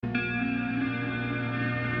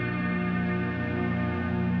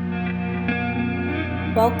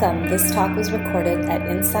Welcome. This talk was recorded at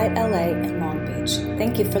Insight LA in Long Beach.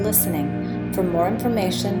 Thank you for listening. For more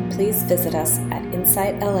information, please visit us at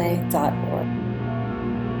insightla.org.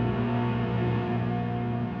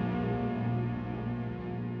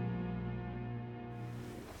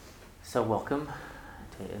 So welcome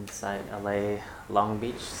to Insight LA Long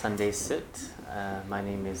Beach Sunday Sit. My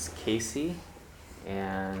name is Casey,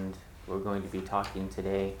 and we're going to be talking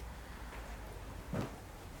today.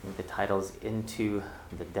 The title is Into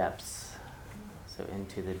the Depths. So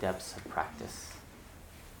into the depths of practice.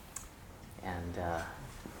 And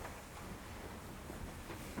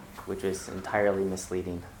which is entirely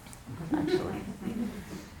misleading, actually.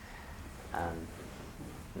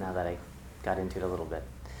 Now that I got into it a little bit.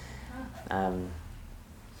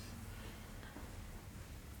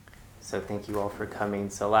 So thank you all for coming.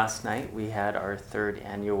 So last night we had our third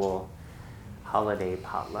annual holiday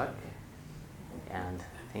potluck. And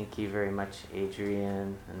thank you very much,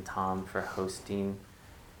 Adrian and Tom, for hosting.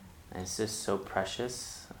 And it's just so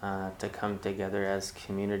precious to come together as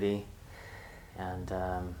community. And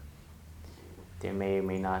there may or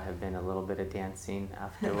may not have been a little bit of dancing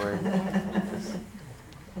afterward.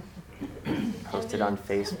 Posted on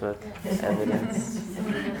Facebook, evidence.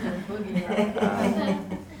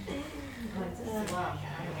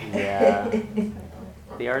 Yeah,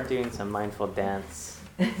 they are doing some mindful dance.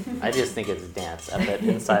 I just think it's dance up at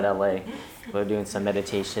Inside LA. We're doing some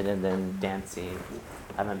meditation and then dancing.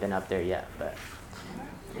 I haven't been up there yet, but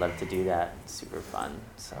love to do that. It's super fun.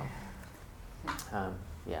 So, so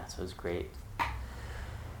it was great.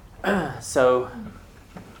 So,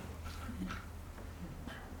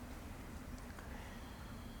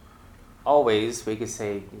 always, we could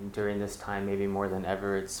say during this time, maybe more than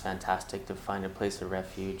ever, it's fantastic to find a place of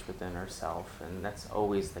refuge within ourselves, and that's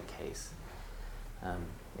always the case.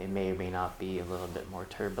 It may or may not be a little bit more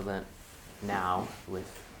turbulent now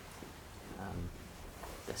with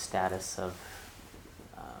the status of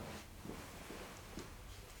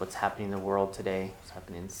what's happening in the world today, what's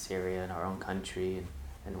happening in Syria and our own country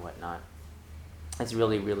and whatnot. It's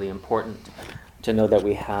really, really important to know that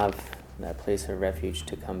we have that place of refuge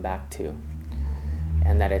to come back to,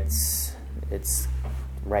 and that it's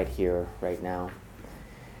right here, right now.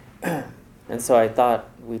 And so I thought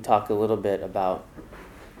we'd talk a little bit about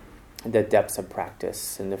the depths of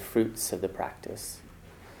practice and the fruits of the practice.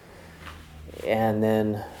 And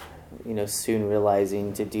then, soon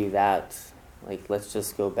realizing to do that, let's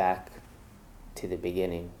just go back to the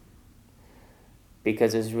beginning.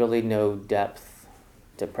 Because there's really no depth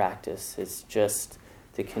to practice. It's just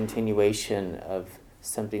the continuation of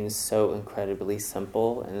something so incredibly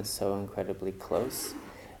simple and so incredibly close,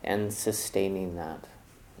 and sustaining that,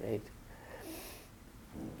 right?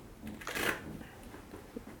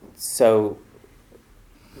 So,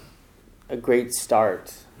 a great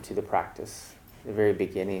start to the practice, the very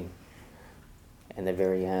beginning and the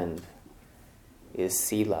very end, is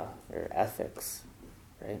sila, or ethics,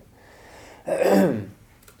 right?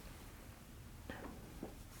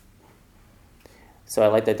 So I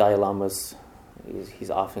like that Dalai Lama's,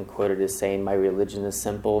 he's often quoted as saying, my religion is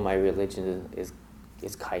simple, my religion is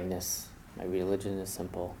kindness. My religion is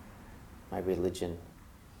simple, my religion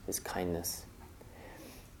is kindness.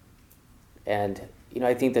 And,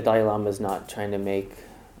 I think the Dalai Lama is not trying to make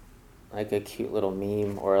a cute little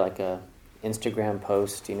meme or a Instagram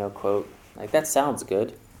post, quote. That sounds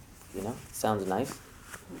good, sounds nice,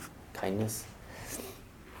 kindness.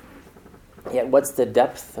 Yet what's the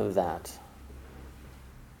depth of that?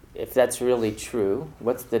 If that's really true,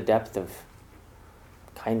 what's the depth of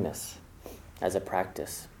kindness as a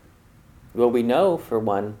practice? Well, we know, for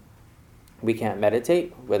one, we can't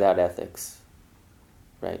meditate without ethics,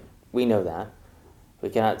 right? We know that. We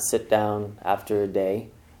cannot sit down after a day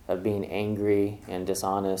of being angry and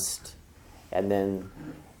dishonest and then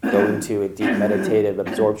go into a deep meditative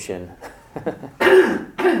absorption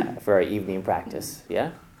for our evening practice,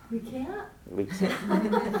 yeah? We can't? We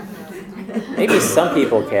can't. Maybe some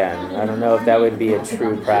people can. I don't know if that would be a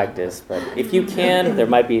true practice, but if you can, there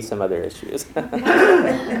might be some other issues.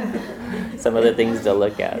 Some other things to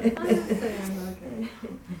look at.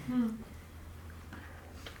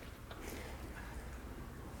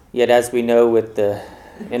 Yet as we know with the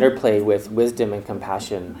interplay with wisdom and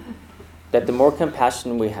compassion, that the more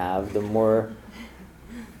compassion we have, the more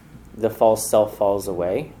the false self falls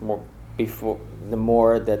away, the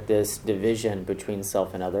more that this division between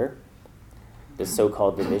self and other, this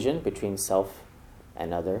so-called division between self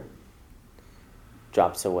and other,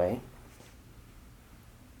 drops away.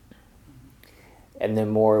 And the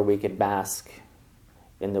more we could bask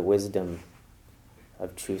in the wisdom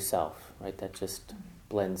of true self, right? That just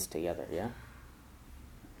blends together, yeah?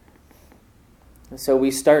 So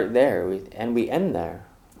we start there and we end there.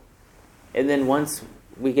 And then once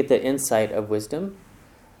we get the insight of wisdom,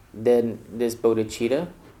 then this bodhicitta,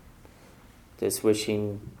 this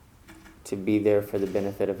wishing to be there for the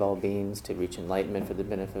benefit of all beings, to reach enlightenment for the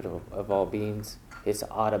benefit of all beings, is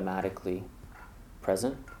automatically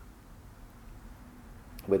present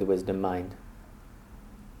with wisdom mind.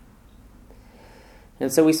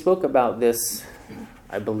 And so we spoke about this,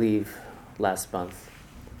 I believe, last month.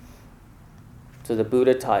 So the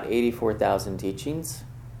Buddha taught 84,000 teachings.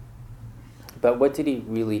 But what did he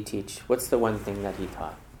really teach? What's the one thing that he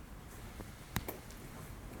taught?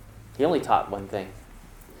 He only taught one thing.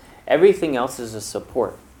 Everything else is a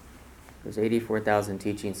support. There's 84,000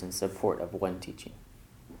 teachings in support of one teaching.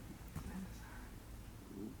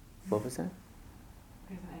 What was that?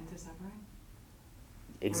 There's an end to suffering?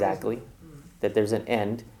 Exactly. That there's an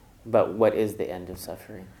end, but what is the end of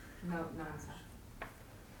suffering? No, non-suffering.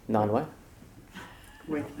 Non what?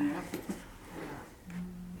 With that.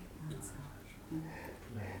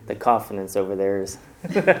 The confidence over there is...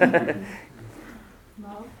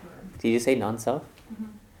 Did you say non-self? Mm-hmm.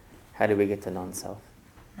 How do we get to non-self?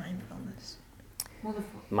 Mindfulness. Well,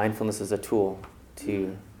 Mindfulness is a tool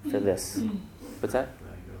for this. What's that?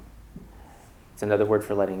 It's another word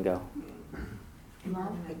for letting go.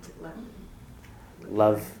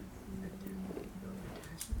 Love,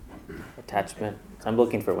 attachment. So I'm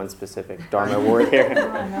looking for one specific Dharma word here.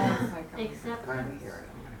 Except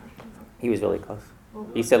He was really close.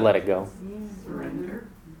 He said let it go. Surrender.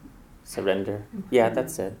 Surrender. Yeah,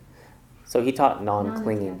 that's it. So he taught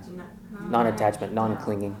non-clinging, non-attachment,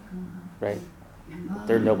 non-clinging, right?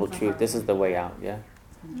 Third noble truth. This is the way out, yeah?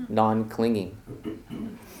 Non-clinging.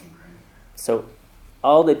 So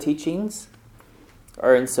all the teachings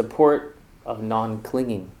are in support of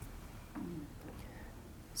non-clinging.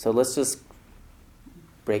 So let's just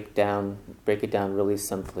break it down really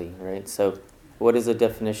simply, right? So what is the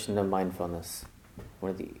definition of mindfulness?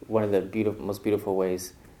 One of the most beautiful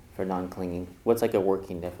ways for non-clinging. What's like a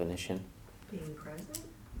working definition? Being present.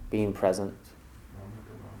 Being present.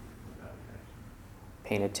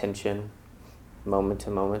 Paying attention, moment to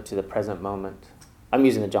moment, to the present moment. I'm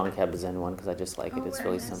using the John Kabat-Zinn one because I just like it. It's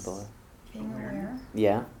really simple. Being aware.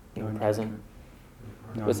 Yeah, being present.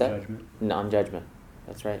 What's that? Non-judgment.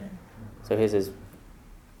 That's right. So his is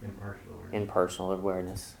impartial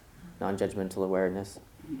awareness, non-judgmental awareness.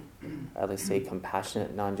 I like say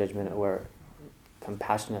compassionate, non-judgmental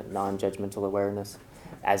awareness.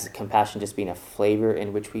 As compassion just being a flavor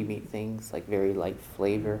in which we meet things, like very light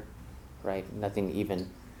flavor, right? Nothing even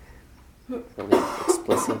really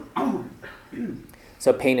explicit.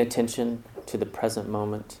 So paying attention to the present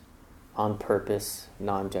moment on purpose,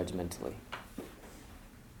 non-judgmentally.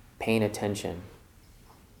 Paying attention.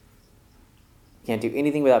 Can't do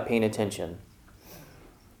anything without paying attention.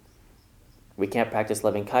 We can't practice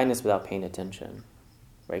loving kindness without paying attention.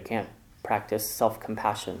 Right? Can't practice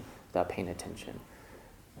self-compassion without paying attention.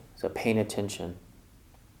 So paying attention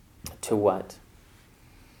to what?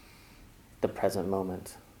 The present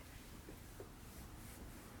moment.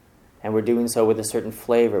 And we're doing so with a certain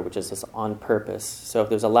flavor, which is just on purpose. So if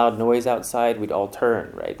there's a loud noise outside, we'd all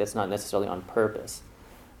turn, right? That's not necessarily on purpose,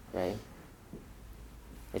 right?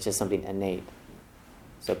 It's just something innate.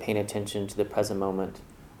 So paying attention to the present moment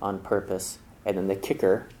on purpose. And then the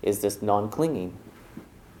kicker is this non-clinging,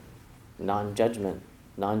 non-judgment,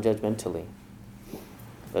 non-judgmentally.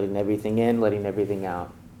 Letting everything in, letting everything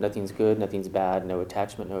out. Nothing's good, nothing's bad, no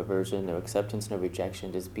attachment, no aversion, no acceptance, no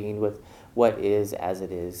rejection. Just being with what is as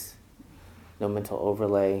it is. No mental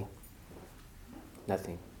overlay,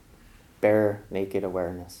 nothing. Bare, naked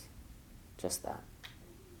awareness. Just that.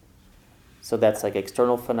 So that's like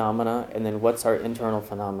external phenomena, and then what's our internal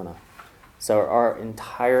phenomena? So our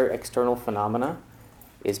entire external phenomena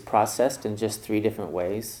is processed in just 3 different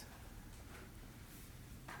ways.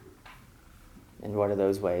 And what are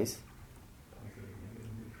those ways?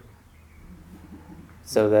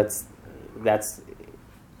 So that's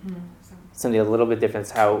something a little bit different.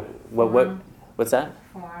 It's how what's that?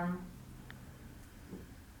 Form.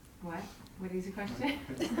 What is the question?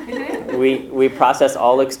 We process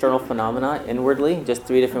all external phenomena inwardly, just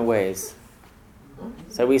 3 different ways.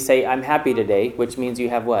 So we say, I'm happy today, which means you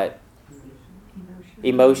have what?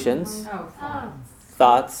 Emotions.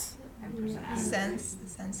 Thoughts. The senses.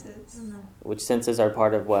 Which senses are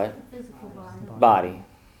part of what? Physical Body.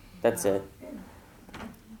 That's it.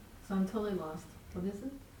 So I'm totally lost. What is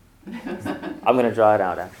it? I'm going to draw it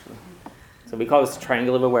out, actually. So we call this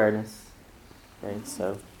triangle of awareness. Right?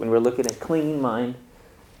 So when we're looking at clinging mind,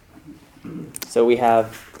 so we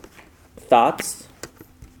have thoughts.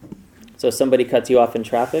 So somebody cuts you off in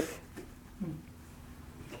traffic.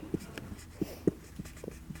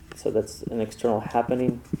 So that's an external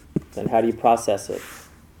happening. Then how do you process it?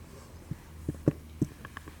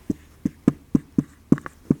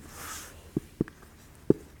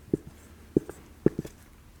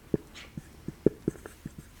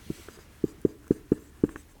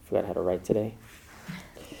 Forgot how to write today.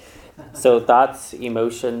 So thoughts,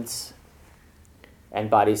 emotions,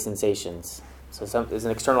 and body sensations. So there's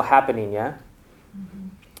an external happening, yeah? Mm-hmm.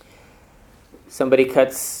 Somebody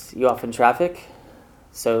cuts you off in traffic,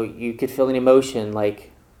 so you could feel an emotion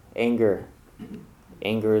like anger.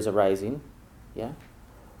 Anger is arising, yeah?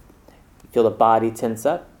 You feel the body tense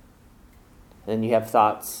up, and then you have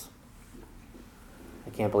thoughts. I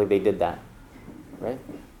can't believe they did that, right?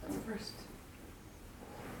 That's first.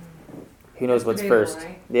 Who knows what's Debatable, first?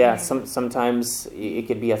 right? Yeah, sometimes it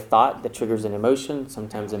could be a thought that triggers an emotion.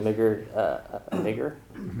 Sometimes an emotion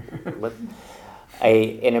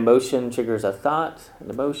triggers a thought. An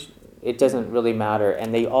emotion. It doesn't really matter,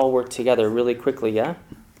 and they all work together really quickly. Yeah,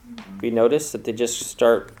 you notice that they just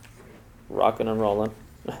start rocking and rolling.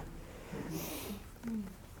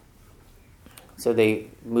 So they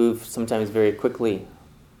move sometimes very quickly.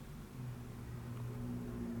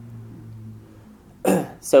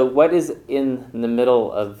 So what is in the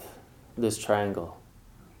middle of this triangle?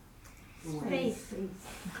 Space.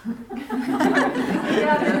 You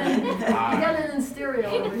got it in stereo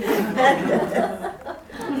over here.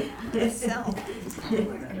 The self.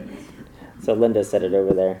 So Linda said it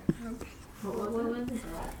over there. What was it?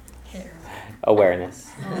 Here.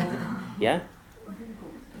 Awareness. Yeah?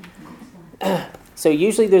 So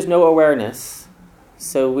usually there's no awareness,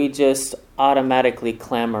 so we just automatically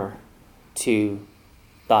clamor to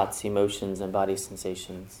thoughts, emotions, and body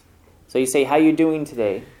sensations. So you say, how are you doing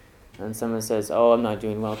today? And someone says, oh, I'm not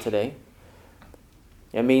doing well today.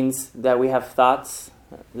 It means that we have thoughts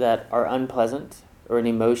that are unpleasant, or an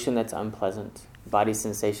emotion that's unpleasant, body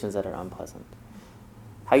sensations that are unpleasant.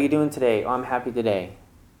 How are you doing today? Oh, I'm happy today.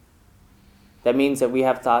 That means that we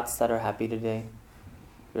have thoughts that are happy today,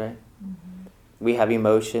 right? Mm-hmm. We have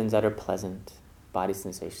emotions that are pleasant, body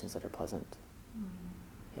sensations that are pleasant.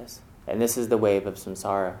 Mm-hmm. Yes. And this is the wave of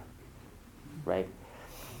samsara, right?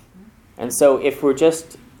 And so if we're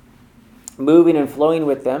just moving and flowing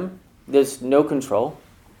with them, there's no control.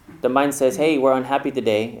 The mind says, hey, we're unhappy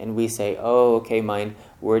today. And we say, oh, okay, mind,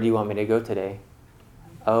 where do you want me to go today?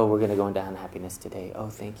 Oh, we're going to go into unhappiness today. Oh,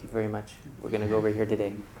 thank you very much. We're going to go over here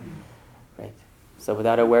today. Right? So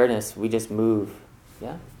without awareness, we just move.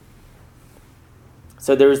 Yeah?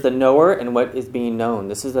 So there's the knower and what is being known.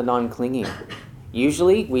 This is the non-clinging.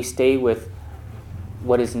 Usually we stay with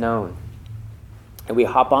what is known. And we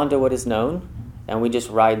hop onto what is known, and we just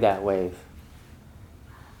ride that wave.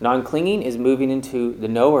 Non-clinging is moving into the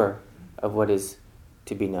knower of what is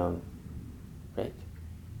to be known. Right?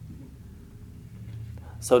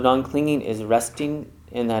 So non-clinging is resting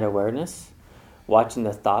in that awareness, watching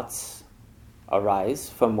the thoughts arise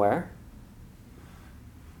from where?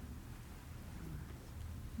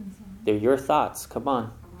 They're your thoughts. Come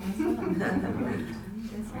on.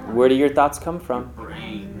 Where do your thoughts come from?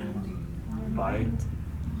 Brain. Body.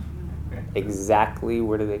 Exactly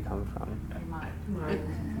where do they come from?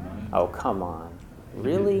 Oh, come on.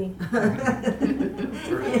 Really?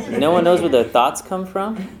 No one knows where their thoughts come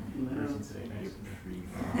from?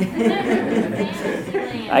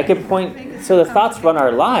 I could point, so the thoughts run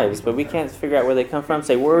our lives, but we can't figure out where they come from.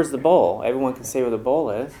 Say, where's the bowl? Everyone can say where the bowl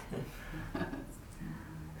is.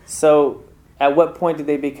 So, at what point do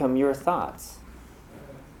they become your thoughts?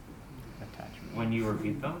 When you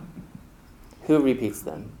repeat them? Who repeats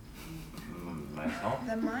them? Myself.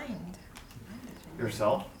 The mind.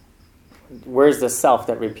 Yourself? Where's the self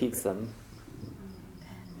that repeats them?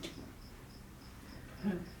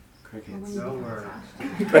 Crickets. Nowhere.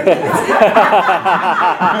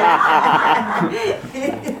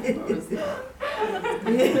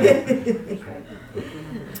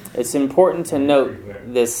 It's important to note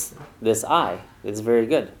this I. It's very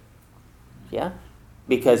good. Yeah?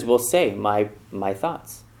 Because we'll say my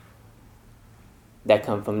thoughts that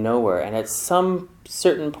come from nowhere, and at some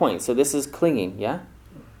certain point, so this is clinging, yeah?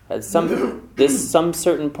 At some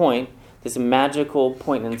certain point, this magical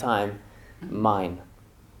point in time, mine.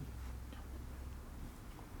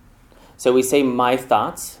 So we say my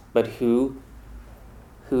thoughts, but who's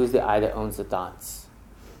the I that owns the thoughts?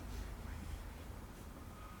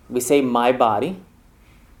 We say my body.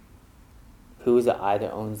 Who is the I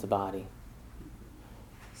that owns the body?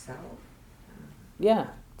 Self. Yeah,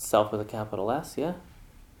 self with a capital S, yeah.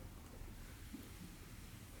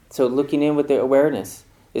 So looking in with the awareness.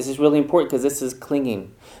 This is really important because this is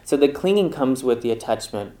clinging. So the clinging comes with the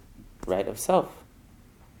attachment, right, of self.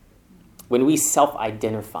 when we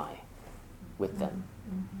self-identify with them,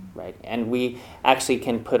 right? And we actually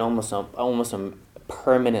can put almost a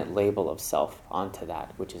permanent label of self onto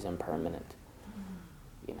that, which is impermanent.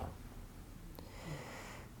 You know,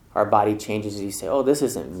 our body changes. You say, "Oh, this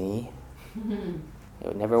isn't me.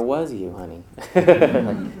 It never was you, honey."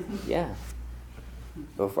 Yeah.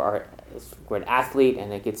 If we're an athlete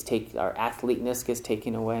and our athleteness gets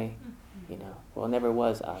taken away, you know, well, it never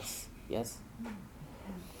was us. Yes.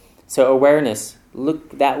 So awareness,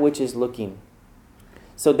 look that which is looking.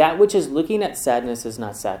 So that which is looking at sadness is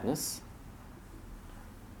not sadness.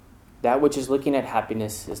 That which is looking at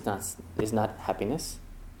happiness is not happiness.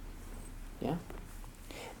 Yeah.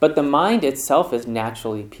 But the mind itself is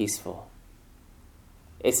naturally peaceful.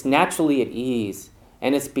 It's naturally at ease,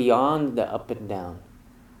 and it's beyond the up and down.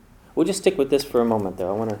 We'll just stick with this for a moment, though.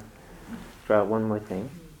 I want to draw out one more thing.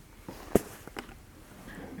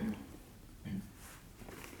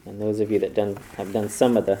 And those of you that have done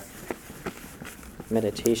some of the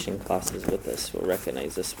meditation classes with us will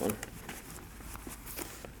recognize this one.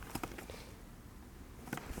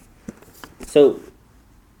 So,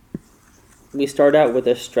 we start out with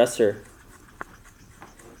a stressor.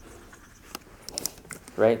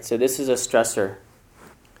 Right? So this is a stressor.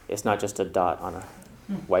 It's not just a dot on a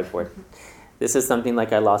whiteboard. This is something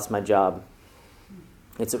like I lost my job.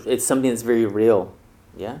 It's something that's very real.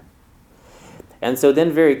 Yeah? And so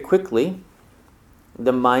then very quickly,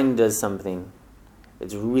 the mind does something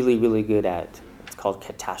it's really, really good at. It's called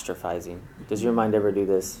catastrophizing. Does your mind ever do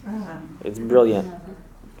this? It's brilliant.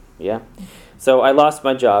 Yeah? So I lost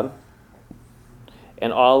my job,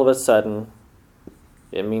 and all of a sudden,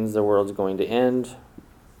 it means the world's going to end.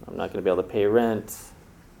 I'm not going to be able to pay rent,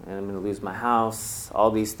 and I'm going to lose my house. All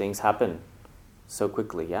these things happen so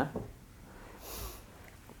quickly, yeah?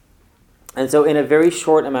 And so in a very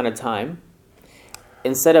short amount of time,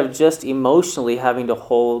 instead of just emotionally having to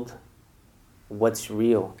hold what's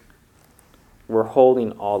real, we're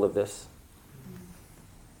holding all of this.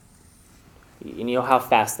 You know how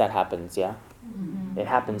fast that happens, yeah? Mm-hmm. It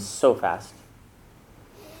happens so fast.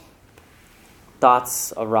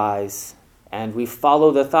 Thoughts arise, and we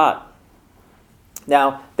follow the thought.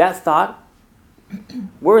 Now, that thought,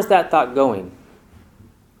 where is that thought going?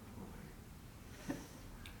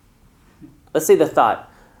 Let's say the thought,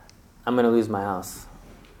 I'm going to lose my house.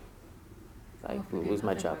 I lose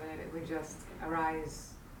my job. It would just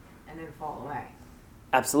arise and then fall away.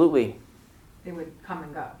 Absolutely. It would come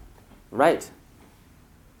and go. Right.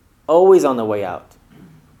 Always on the way out.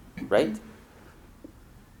 Right?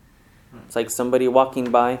 It's like somebody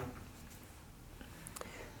walking by.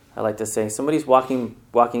 I like to say, somebody's walking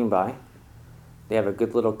by. They have a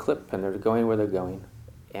good little clip and they're going where they're going.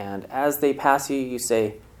 And as they pass you, you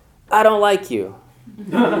say, I don't like you.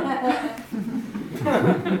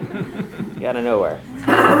 Out of nowhere.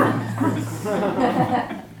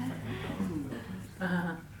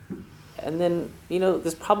 And then,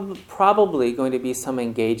 there's probably going to be some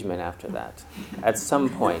engagement after that at some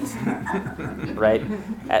point, right?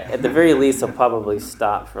 At the very least, they'll probably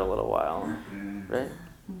stop for a little while, right?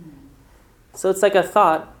 So it's like a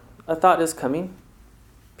thought. A thought is coming.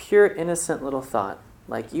 Pure, innocent little thought,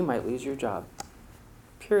 like you might lose your job.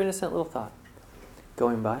 Pure, innocent little thought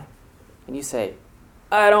going by. And you say,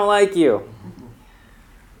 I don't like you.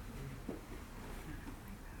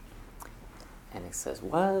 And it says,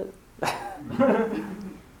 what?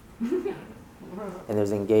 And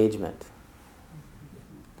there's engagement.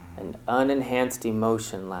 An unenhanced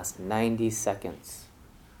emotion lasts 90 seconds.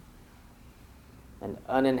 An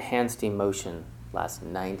unenhanced emotion lasts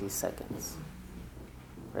 90 seconds.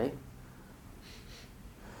 Right?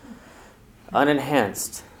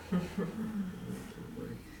 Unenhanced.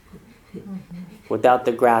 Without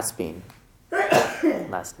the grasping.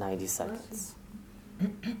 Lasts 90 seconds.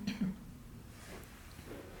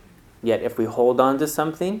 Yet if we hold on to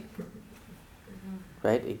something,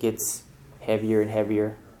 right, it gets heavier and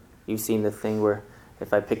heavier. You've seen the thing where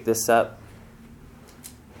if I pick this up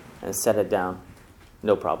and set it down,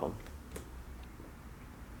 no problem.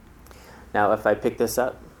 Now if I pick this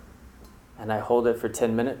up and I hold it for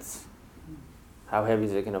 10 minutes, how heavy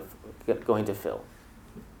is it going to feel?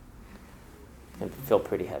 It feel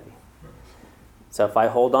pretty heavy. So if I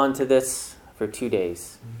hold on to this for 2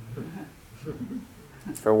 days,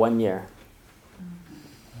 for 1 year,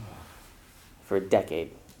 for a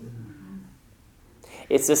decade,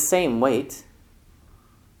 it's the same weight,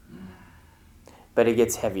 but it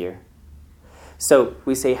gets heavier. So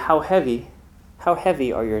we say, how heavy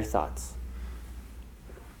are your thoughts?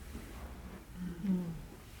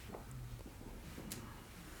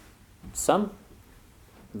 Some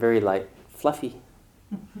very light, fluffy.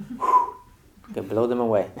 You can blow them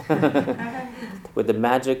away. With the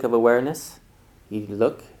magic of awareness, you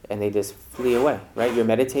look and they just flee away, right? You're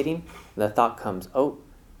meditating, and the thought comes, oh,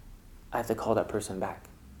 I have to call that person back.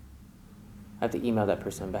 I have to email that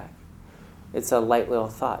person back. It's a light little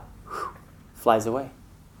thought. Flies away.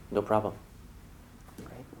 No problem.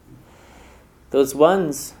 Right? Those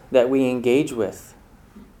ones that we engage with,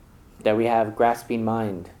 that we have grasping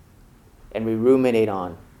mind, and we ruminate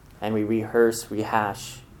on, and we rehearse,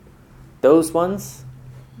 rehash, those ones,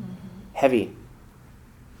 heavy.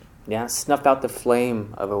 Yeah, snuff out the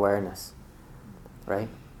flame of awareness. Right?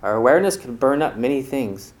 Our awareness can burn up many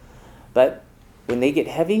things, but when they get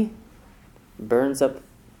heavy, burns up,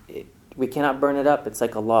 we cannot burn it up. It's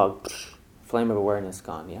like a log. Flame of awareness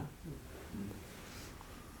gone, yeah?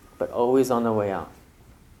 But always on the way out.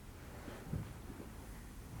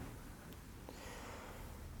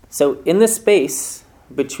 So in the space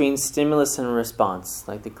between stimulus and response,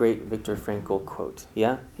 like the great Viktor Frankl quote,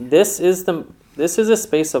 yeah? This is a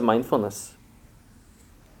space of mindfulness.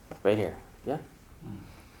 Right here, yeah?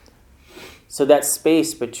 So that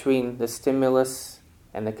space between the stimulus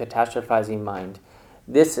and the catastrophizing mind,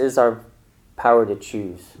 this is our power to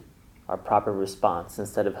choose, our proper response,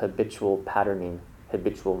 instead of habitual patterning,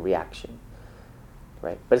 habitual reaction.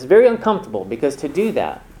 Right? But it's very uncomfortable, because to do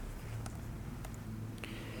that,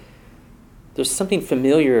 there's something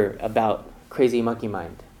familiar about crazy monkey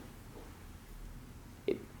mind.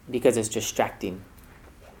 Because it's distracting.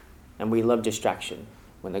 And we love distraction.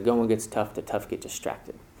 When the going gets tough, the tough get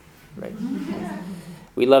distracted. Right?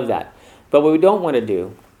 We love that. But what we don't want to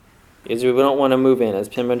do is we don't want to move in, as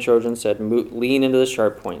Pimban Chojan said, lean into the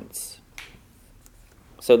sharp points.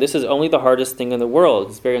 So this is only the hardest thing in the world.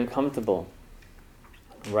 It's very uncomfortable,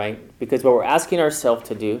 right? Because what we're asking ourselves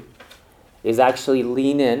to do is actually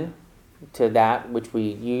lean in to that which we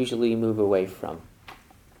usually move away from.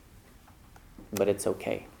 But it's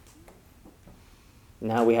okay.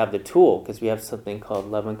 Now we have the tool, because we have something called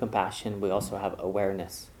love and compassion. We also have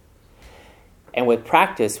awareness. And with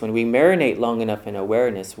practice, when we marinate long enough in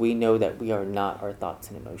awareness, we know that we are not our thoughts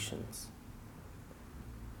and emotions.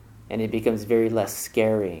 And it becomes very less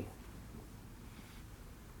scary.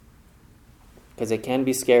 Because it can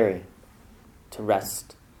be scary to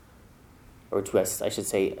rest, or to, I should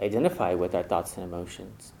say, identify with our thoughts and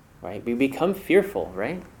emotions. Right? We become fearful,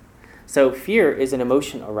 right? So fear is an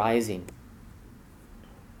emotion arising.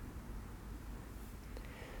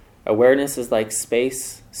 Awareness is like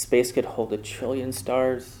space. Space could hold 1 trillion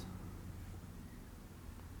stars.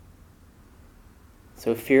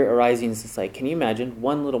 So fear arising is like, can you imagine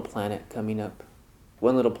one little planet coming up?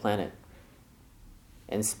 One little planet.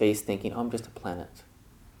 And space thinking, oh, I'm just a planet.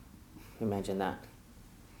 Imagine that.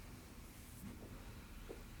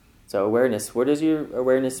 So awareness, where does your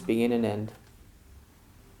awareness begin and end?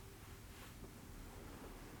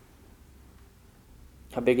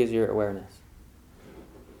 How big is your awareness?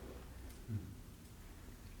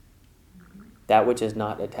 That which is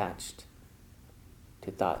not attached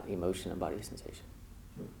to thought, emotion, and body sensation.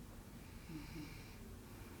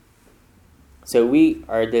 So we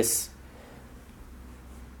are this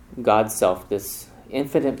God self, this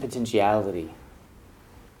infinite potentiality.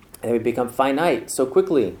 And we become finite so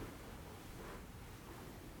quickly.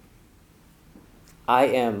 I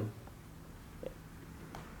am.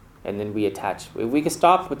 And then we attach. We can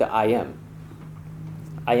stop with the I am.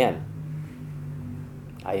 I am.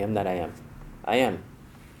 I am that I am. I am.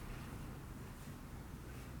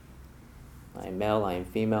 I am male, I am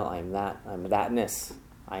female, I am that. I am thatness.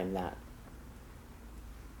 I am that.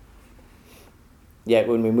 Yet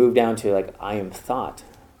when we move down to like, I am thought,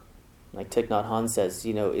 like Thich Nhat Hanh says,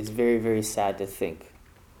 it's very, very sad to think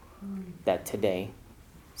that today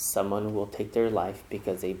someone will take their life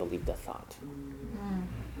because they believed a thought.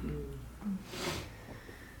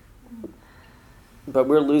 But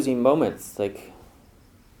we're losing moments, like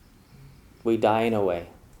we die in a way,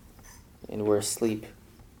 and we're asleep.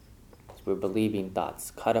 We're believing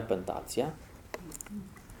thoughts, caught up in thoughts, yeah?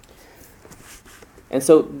 And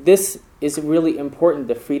so this is really important,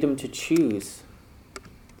 the freedom to choose.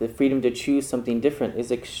 The freedom to choose something different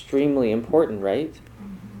is extremely important, right?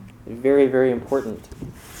 Very, very important.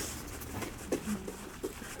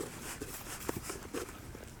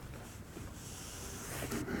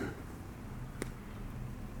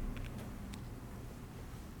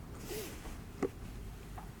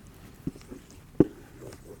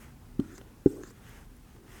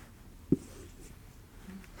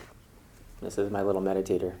 This is my little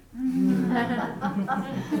meditator.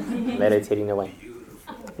 Meditating away.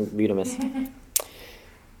 Beautimus.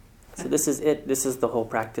 So this is it. This is the whole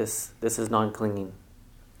practice. This is non-clinging.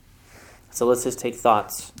 So let's just take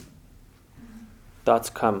thoughts. Thoughts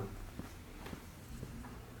come.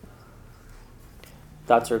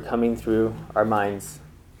 Thoughts are coming through our minds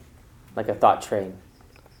like a thought train.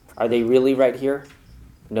 Are they really right here?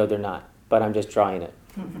 No, they're not. But I'm just drawing it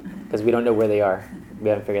because we don't know where they are. We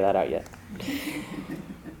haven't figured that out yet.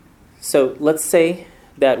 So let's say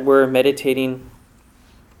that we're meditating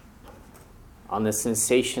on the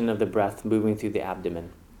sensation of the breath moving through the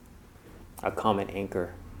abdomen, a common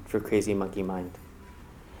anchor for crazy monkey mind.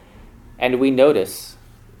 And we notice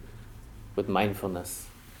with mindfulness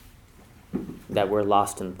that we're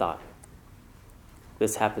lost in thought.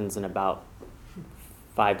 This happens in about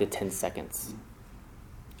 5 to 10 seconds.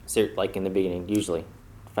 So like in the beginning, usually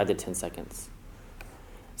 5 to 10 seconds.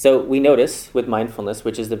 So we notice with mindfulness,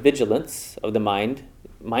 which is the vigilance of the mind,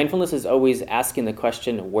 mindfulness is always asking the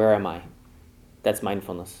question, where am I? That's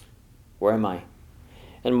mindfulness. Where am I?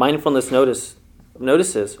 And mindfulness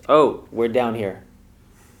notices, oh, we're down here.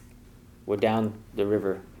 We're down the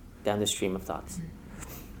river, down the stream of thoughts.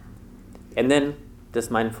 And then this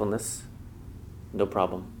mindfulness, no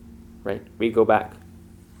problem, right? We go back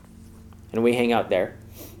and we hang out there.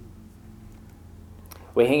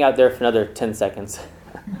 We hang out there for another 10 seconds,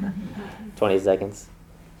 20 seconds,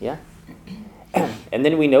 yeah? And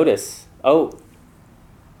then we notice, oh,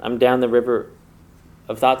 I'm down the river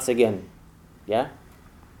of thoughts again, yeah?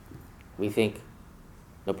 We think,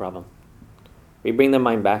 no problem. We bring the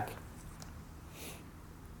mind back.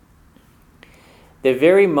 The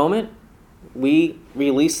very moment we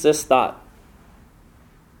release this thought,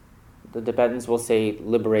 the Tibetans will say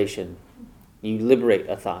liberation. You liberate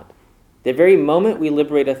a thought. The very moment we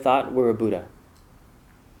liberate a thought, we're a Buddha.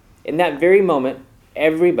 In that very moment,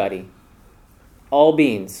 everybody, all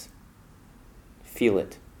beings, feel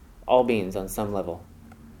it. All beings on some level.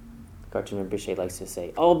 Garchen Rinpoche likes to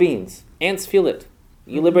say, all beings, ants feel it.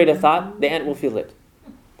 You liberate a thought, the ant will feel it.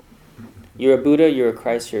 You're a Buddha, you're a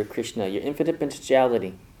Christ, you're a Krishna, you're infinite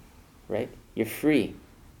potentiality, right? You're free.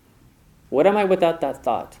 What am I without that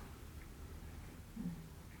thought?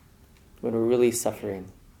 When we're really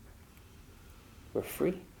suffering, we're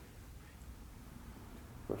free.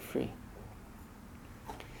 We're free.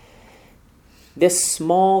 This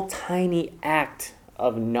small, tiny act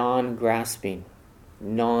of non-grasping,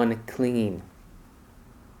 non-clinging,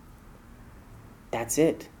 that's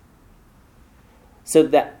it. So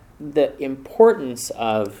that the importance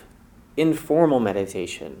of informal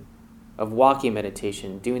meditation, of walking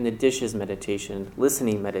meditation, doing the dishes meditation,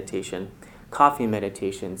 listening meditation, coffee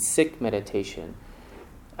meditation, sick meditation,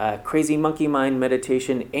 crazy monkey mind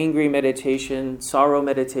meditation, angry meditation, sorrow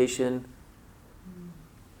meditation,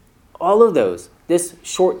 all of those. This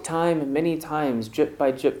short time, many times, drip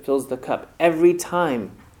by drip fills the cup. Every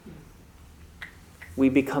time we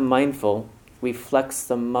become mindful, we flex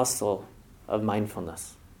the muscle of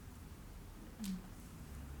mindfulness.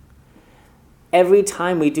 Every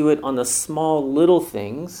time we do it on the small little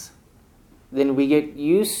things, then we get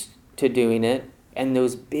used to doing it, and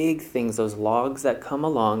those big things, those logs that come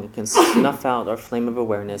along and can snuff out our flame of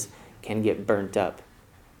awareness, can get burnt up.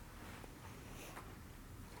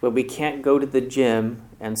 But we can't go to the gym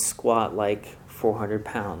and squat like 400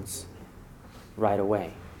 pounds right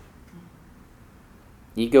away.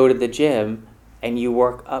 You go to the gym and you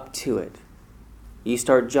work up to it. You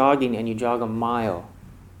start jogging and you jog a mile.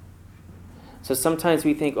 So sometimes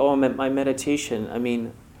we think, oh, my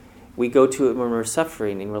meditation, we go to it when we're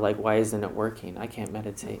suffering and we're like, why isn't it working? I can't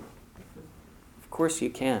meditate. Of course you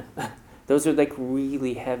can. Those are like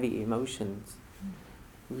really heavy emotions,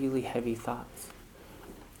 really heavy thoughts.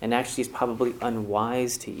 And actually it's probably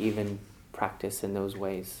unwise to even practice in those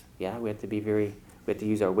ways. Yeah, we have to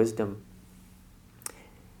use our wisdom.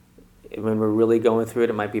 When we're really going through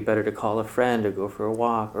it might be better to call a friend or go for a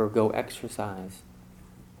walk or go exercise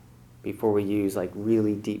before we use like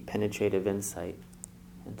really deep penetrative insight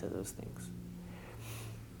into those things.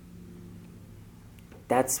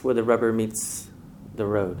 That's where the rubber meets the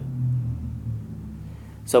road.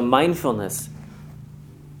 So mindfulness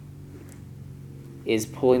is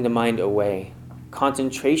pulling the mind away.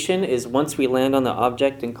 Concentration is once we land on the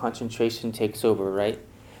object and concentration takes over, right?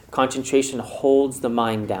 Concentration holds the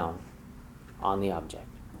mind down on the object,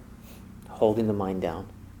 holding the mind down.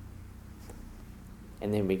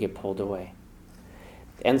 And then we get pulled away.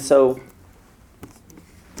 And so,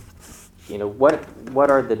 what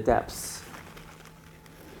are the depths?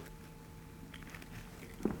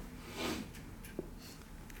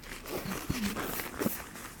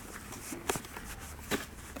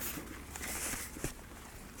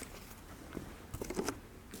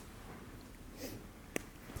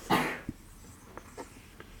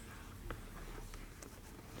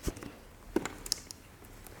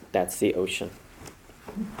 That's the ocean.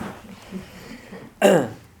 I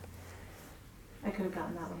could have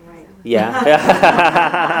gotten that one right. Yeah.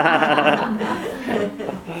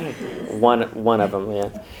 One of them, yeah.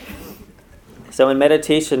 So in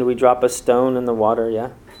meditation, we drop a stone in the water,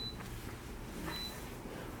 yeah?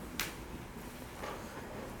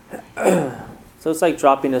 So it's like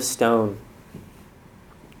dropping a stone.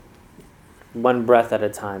 One breath at a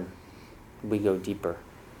time, we go deeper.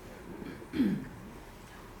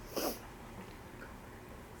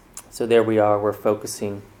 So there we are, we're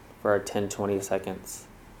focusing for our 10, 20 seconds.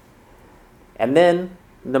 And then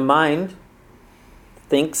the mind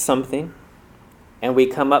thinks something, and we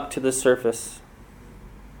come up to the surface.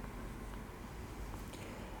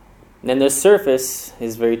 And then the surface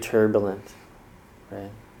is very turbulent,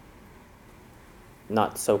 right?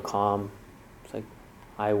 Not so calm. It's like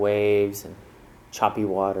high waves and choppy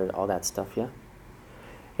water, all that stuff, yeah?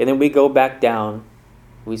 And then we go back down.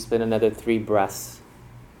 We spend another 3 breaths,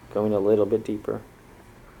 going a little bit deeper.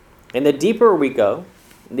 And the deeper we go,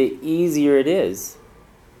 the easier it is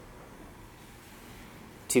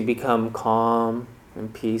to become calm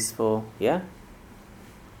and peaceful, yeah?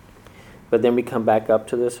 But then we come back up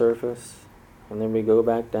to the surface, and then we go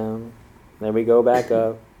back down, and then we go back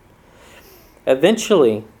up.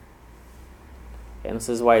 Eventually, and this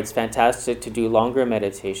is why it's fantastic to do longer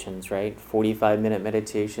meditations, right? 45-minute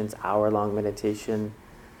meditations, hour-long meditation,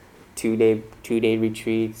 2-day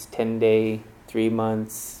retreats, 10-day, 3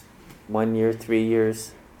 months, 1 year, 3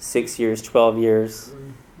 years, 6 years, 12 years.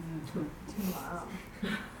 Wow.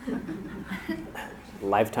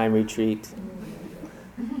 Lifetime retreat.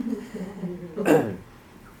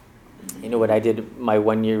 You know what I did my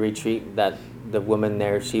 1 year retreat, that the woman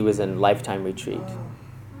there, she was in lifetime retreat.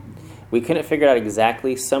 We couldn't figure out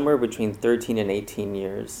exactly, somewhere between 13 and 18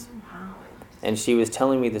 years. And she was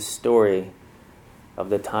telling me the story of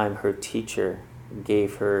the time her teacher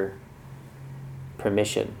gave her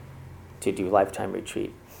permission to do lifetime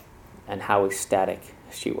retreat and how ecstatic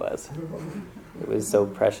she was. It was so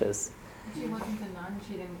precious. She wasn't a nun.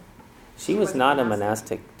 She was not a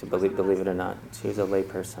monastic, to believe it or not. She was a lay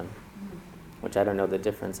person, which I don't know the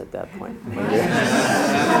difference at that point. Yeah.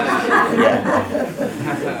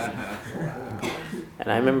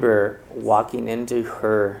 And I remember walking into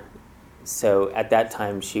her. So at that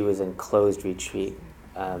time, she was in closed retreat.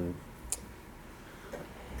 And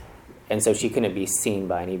so she couldn't be seen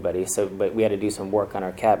by anybody. But we had to do some work on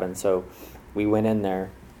our cabin. So we went in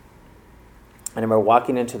there. And I remember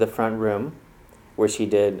walking into the front room where she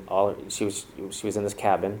was in this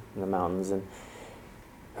cabin in the mountains. And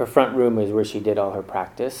her front room is where she did all her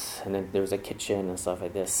practice. And then there was a kitchen and stuff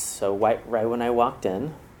like this. So right when I walked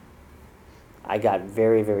in, I got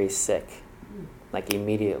very, very sick. Like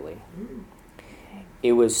immediately.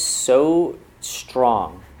 It was so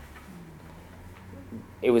strong.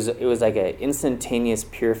 It was like an instantaneous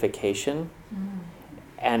purification,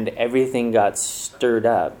 and everything got stirred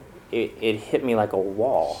up. It hit me like a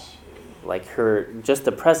wall. Like just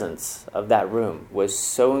the presence of that room was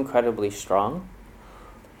so incredibly strong.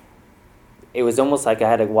 It was almost like I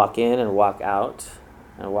had to walk in and walk out,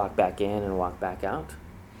 and walk back in and walk back out,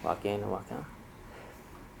 walk in and walk out.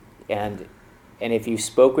 And if you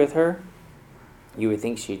spoke with her, you would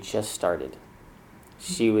think she just started.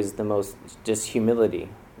 She was the most, just humility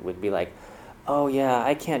would be like, oh yeah,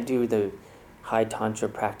 I can't do the high tantra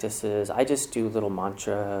practices. I just do a little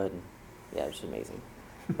mantra. And yeah, it was amazing.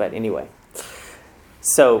 But anyway,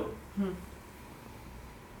 so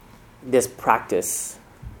this practice,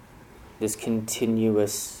 this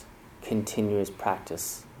continuous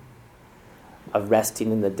practice of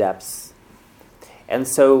resting in the depths. And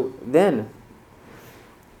so then,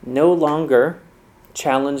 no longer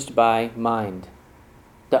challenged by mind,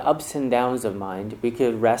 the ups and downs of mind, we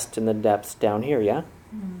could rest in the depths down here, yeah?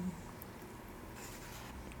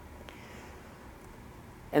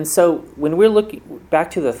 And so when we're looking back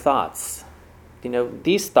to the thoughts,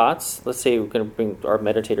 these thoughts, let's say we're going to bring our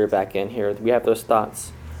meditator back in here, we have those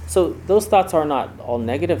thoughts. So those thoughts are not all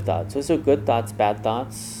negative thoughts. Those are good thoughts, bad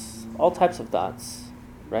thoughts, all types of thoughts,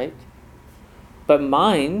 right? But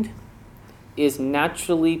mind is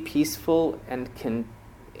naturally peaceful and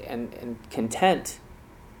content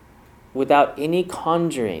without any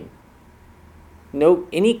conjuring,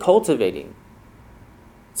 any cultivating.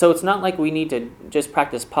 So it's not like we need to just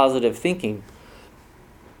practice positive thinking.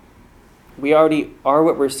 We already are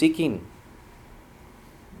what we're seeking.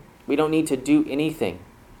 We don't need to do anything.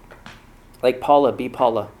 Like Paula, be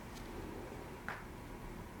Paula.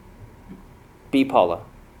 Be Paula.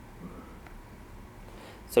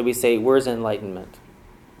 So we say, where's enlightenment?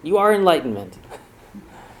 You are enlightenment.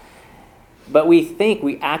 But we think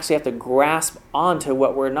we actually have to grasp onto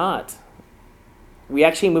what we're not. we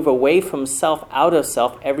actually move away from self, out of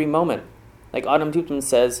self every moment. Like Autumn Tupton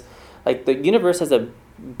says, like the universe has a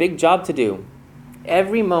big job to do.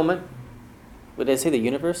 Every moment, what did I say, the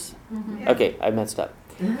universe? Mm-hmm. Okay, I messed up.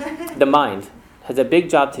 The mind has a big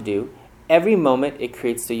job to do. Every moment it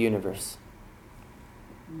creates the universe.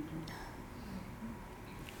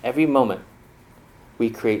 Every moment we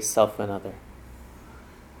create self and other.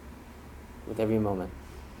 With every moment.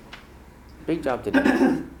 Big job to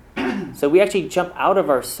do. So we actually jump out of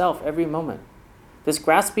ourself every moment. This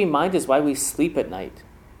grasping mind is why we sleep at night.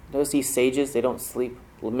 Notice these sages, they don't sleep.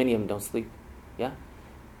 Many of them don't sleep. Yeah?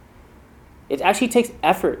 It actually takes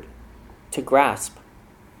effort to grasp.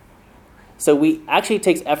 So we actually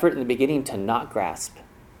takes effort in the beginning to not grasp.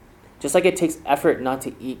 Just like it takes effort not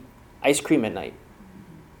to eat ice cream at night.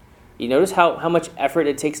 You notice how much effort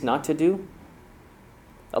it takes not to do?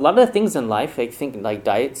 A lot of the things in life, I think like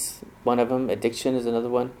diets, one of them, addiction is another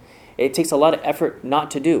one. It takes a lot of effort not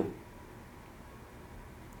to do.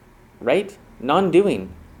 Right?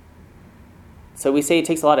 Non-doing. So we say it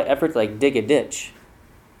takes a lot of effort to like dig a ditch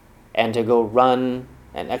and to go run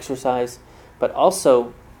and exercise. But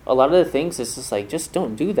also, a lot of the things, it's just like, just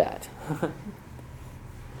don't do that.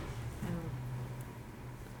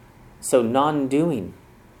 So non-doing.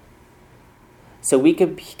 So we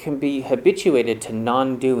can be habituated to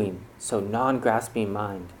non-doing. So non-grasping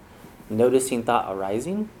mind. Noticing thought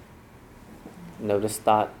arising. Notice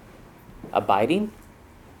thought abiding.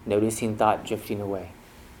 Noticing thought drifting away.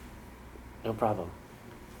 No problem.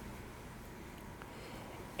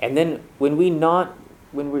 And then when we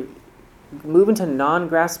move into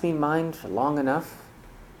non-grasping mind for long enough,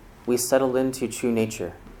 we settle into true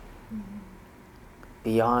nature.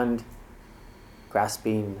 Beyond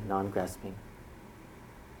grasping, non-grasping.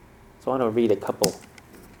 So I want to read a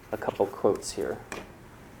couple quotes here.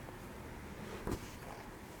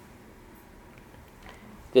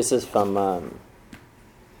 This is from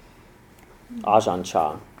Ajahn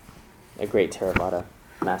Chah, a great Theravada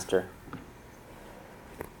master.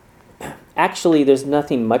 Actually, there's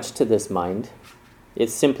nothing much to this mind.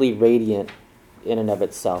 It's simply radiant in and of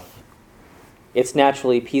itself. It's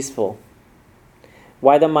naturally peaceful.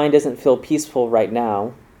 Why the mind doesn't feel peaceful right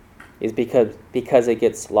now is because it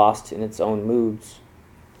gets lost in its own moods.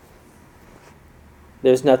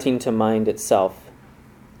 There's nothing to mind itself.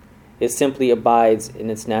 It simply abides in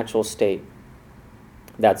its natural state.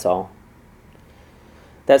 That's all.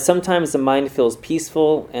 That sometimes the mind feels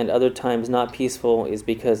peaceful and other times not peaceful is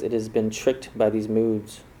because it has been tricked by these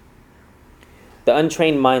moods. The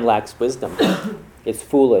untrained mind lacks wisdom. It's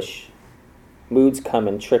foolish. Moods come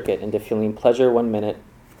and trick it into feeling pleasure one minute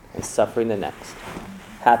and suffering the next,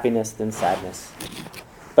 happiness then sadness.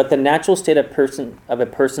 But the natural state of a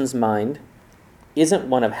person's mind isn't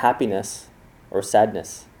one of happiness or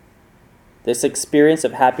sadness. This experience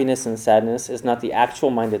of happiness and sadness is not the actual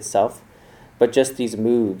mind itself, but just these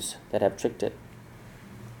moods that have tricked it.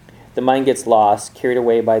 The mind gets lost, carried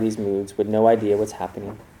away by these moods with no idea what's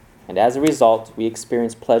happening. And as a result, we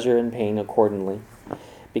experience pleasure and pain accordingly,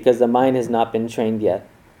 because the mind has not been trained yet.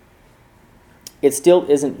 It still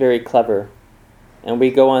isn't very clever, and we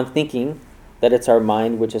go on thinking that it's our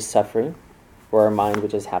mind which is suffering, or our mind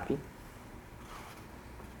which is happy.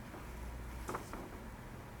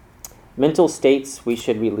 Mental states, we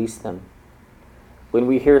should release them. When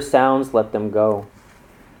we hear sounds, let them go.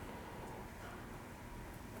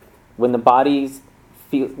 When the bodily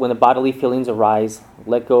feelings arise,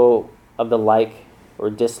 let go of the like or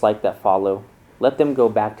dislike that follow. Let them go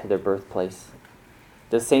back to their birthplace.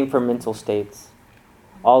 The same for mental states.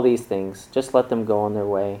 All these things, just let them go on their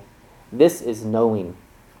way. This is knowing.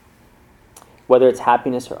 Whether it's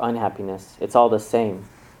happiness or unhappiness, it's all the same.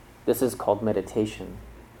 This is called meditation.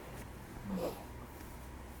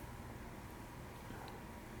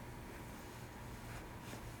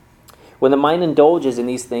 When the mind indulges in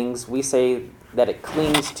these things, we say that it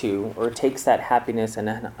clings to or takes that happiness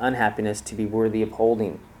and unhappiness to be worthy of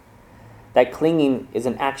holding. That clinging is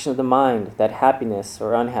an action of the mind. That happiness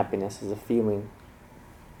or unhappiness is a feeling.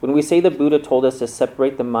 When we say the Buddha told us to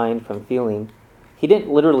separate the mind from feeling, he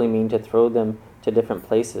didn't literally mean to throw them to different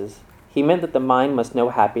places. He meant that the mind must know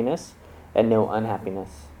happiness and know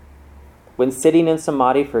unhappiness. When sitting in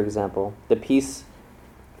samadhi, for example, the peace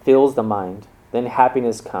fills the mind. Then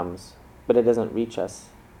happiness comes, but it doesn't reach us.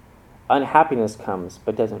 Unhappiness comes,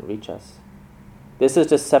 but doesn't reach us. This is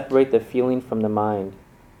to separate the feeling from the mind.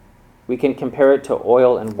 We can compare it to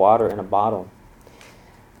oil and water in a bottle.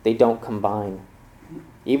 They don't combine.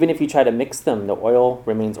 Even if you try to mix them, the oil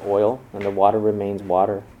remains oil and the water remains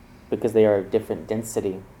water because they are of different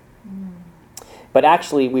density. But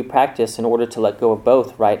actually, we practice in order to let go of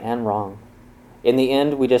both right and wrong. In the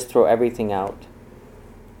end, we just throw everything out.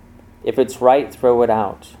 If it's right, throw it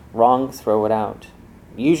out. Wrong, throw it out.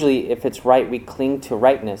 Usually, if it's right, we cling to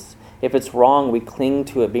rightness. If it's wrong, we cling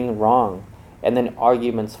to it being wrong. And then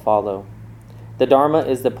arguments follow. The Dharma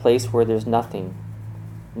is the place where there's nothing.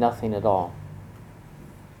 Nothing at all.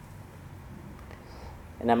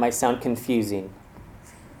 And that might sound confusing,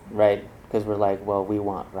 right? Because we're like, well, we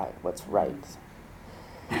want right. What's right?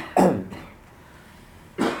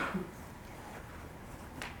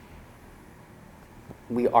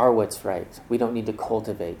 We are what's right. We don't need to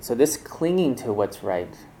cultivate. So this clinging to what's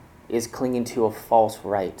right is clinging to a false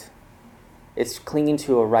right. It's clinging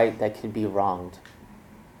to a right that could be wronged.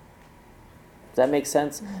 Does that make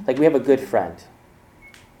sense? Like we have a good friend.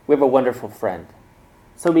 We have a wonderful friend.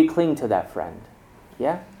 So we cling to that friend.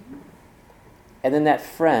 Yeah? And then that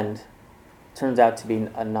friend turns out to be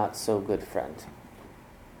a not so good friend.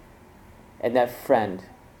 And that friend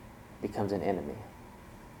becomes an enemy.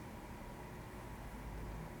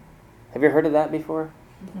 Have you ever heard of that before?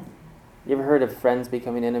 You ever heard of friends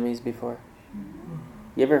becoming enemies before?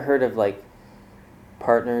 You ever heard of like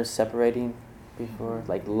partners separating before?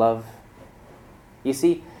 Like love? You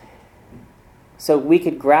see, so we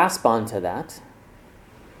could grasp onto that,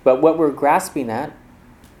 but what we're grasping at,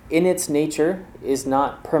 in its nature, is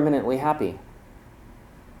not permanently happy.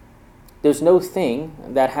 There's no thing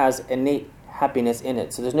that has innate happiness in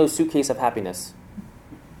it. So there's no suitcase of happiness,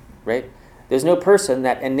 right? There's no person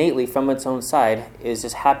that innately from its own side is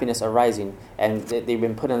just happiness arising and they've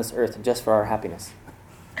been put on this earth just for our happiness.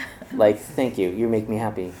 Like, thank you, you make me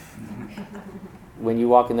happy. When you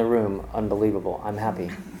walk in the room, unbelievable, I'm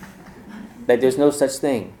happy. Like, there's no such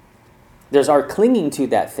thing. There's our clinging to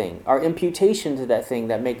that thing, our imputation to that thing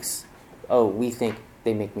that makes, oh, we think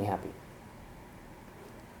they make me happy.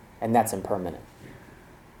 And that's impermanent.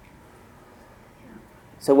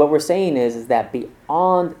 So what we're saying is that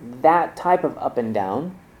beyond that type of up and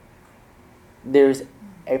down, there's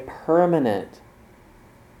a permanent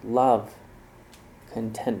love,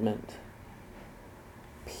 contentment,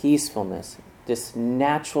 peacefulness, this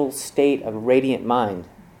natural state of radiant mind.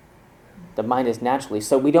 The mind is naturally.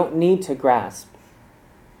 So we don't need to grasp.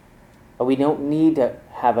 Or we don't need to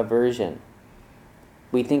have aversion.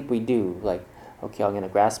 We think we do. Like, okay, I'm going to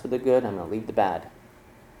grasp the good, I'm going to leave the bad.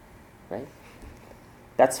 Right?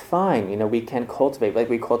 That's fine. We can cultivate, like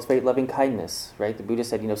we cultivate loving kindness, right? The Buddha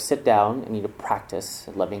said, sit down and you practice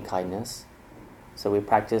loving kindness. So we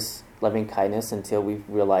practice loving kindness until we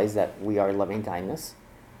realize that we are loving kindness.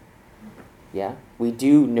 Yeah? We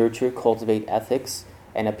do nurture, cultivate ethics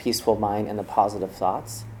and a peaceful mind and the positive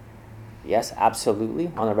thoughts. Yes,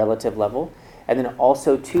 absolutely, on a relative level. And then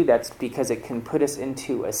also, too, that's because it can put us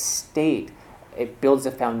into a state, it builds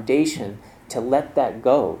a foundation to let that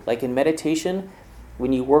go. Like in meditation,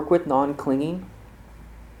 when you work with non-clinging,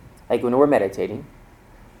 like when we're meditating,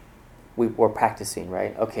 we're practicing,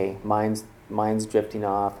 right? Okay, mind's drifting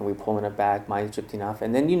off, and we pulling it back, mind's drifting off.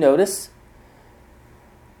 And then you notice,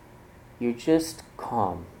 you're just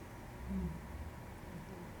calm.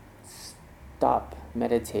 Stop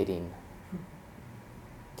meditating.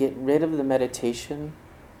 Get rid of the meditation.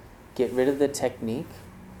 Get rid of the technique.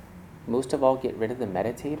 Most of all, get rid of the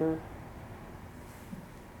meditator.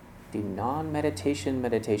 Do non-meditation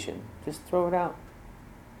meditation. Just throw it out.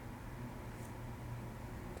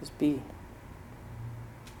 Just be.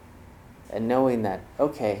 And knowing that,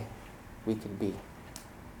 okay, we can be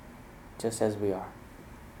just as we are.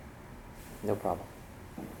 No problem.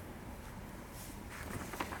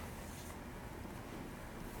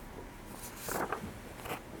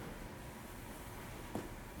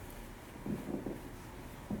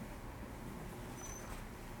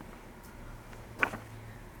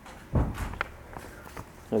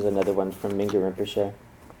 There's another one from Mingyur Rinpoche.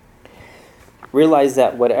 Realize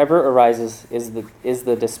that whatever arises is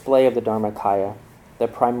the display of the Dharmakaya, the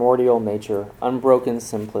primordial nature, unbroken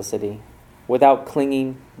simplicity. Without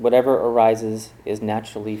clinging, whatever arises is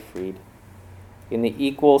naturally freed. In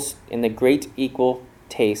the great equal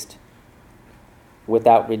taste,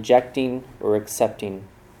 without rejecting or accepting,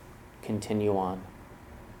 continue on.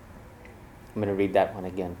 I'm going to read that one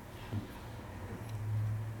again.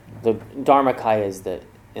 The Dharmakaya is the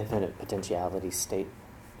infinite potentiality state.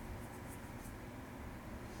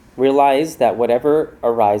 Realize that whatever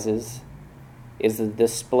arises is the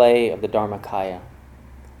display of the Dharmakaya.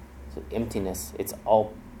 So emptiness, it's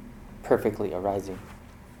all perfectly arising.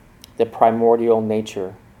 The primordial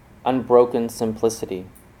nature, unbroken simplicity.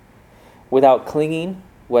 Without clinging,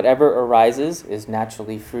 whatever arises is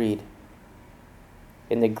naturally freed.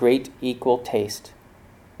 In the great equal taste,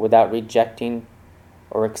 without rejecting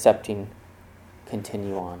or accepting,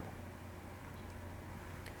 continue on.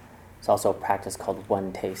 It's also a practice called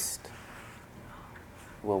one taste.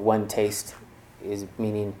 Well, one taste is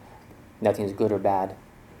meaning nothing's good or bad.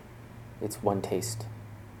 It's one taste.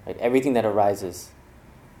 Right? Everything that arises,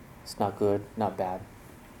 it's not good, not bad.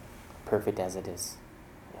 Perfect as it is.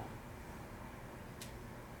 Yeah.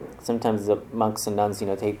 Sometimes the monks and nuns,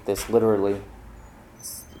 take this literally.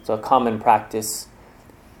 It's a common practice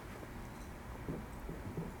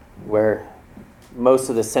where most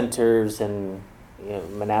of the centers and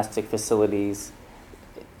monastic facilities,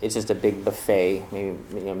 it's just a big buffet. Maybe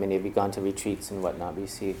many of you gone to retreats and whatnot. But you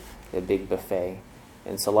see a big buffet,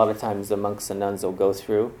 and so a lot of times the monks and nuns will go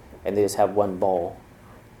through and they just have one bowl,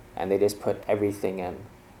 and they just put everything in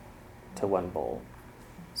to one bowl.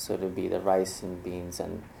 So it'll be the rice and beans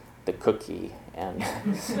and the cookie and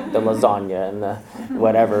the lasagna and the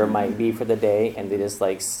whatever it might be for the day, and they just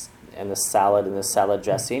and the salad and the salad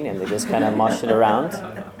dressing, and they just kind of mush it around,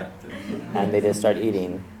 and they just start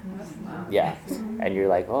eating. Yeah, and you're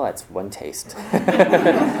like, oh, that's one taste.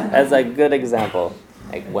 That's a good example,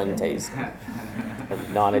 like one taste.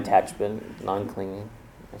 Non-attachment, non-clinging.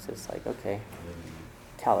 It's just like, okay,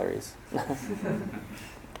 calories for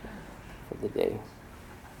the day.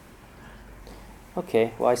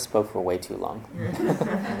 Okay, well, I spoke for way too long.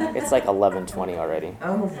 It's like 11:20 already.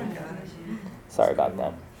 Oh my gosh. Sorry about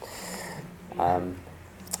that.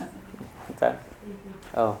 What's that?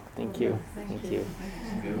 Oh, thank you. Thank you.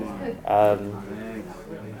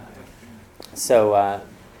 So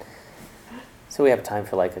we have time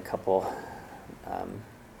for like a couple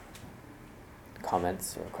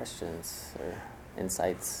comments or questions or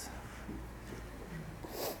insights.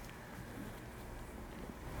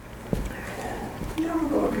 I'm a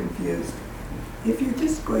little confused. If you're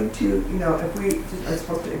just going to, if we are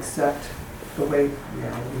supposed to accept the way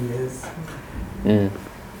reality is, I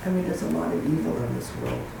mean, there's a lot of evil in this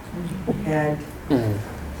world. And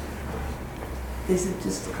is it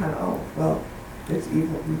just kind of, oh, well, there's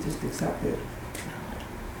evil, we just accept it?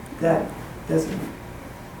 That doesn't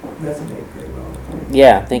resonate very well with me.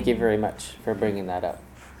 Yeah, thank you very much for bringing that up.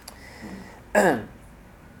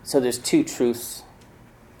 So there's two truths,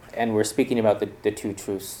 and we're speaking about the two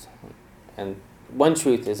truths. And one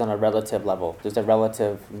truth is on a relative level. There's a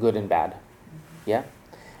relative good and bad. Yeah?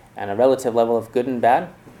 And a relative level of good and bad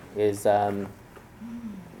is, is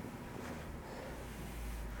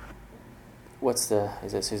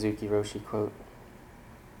it Suzuki Roshi quote?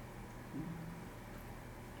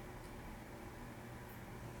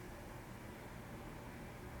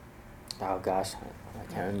 Oh gosh, I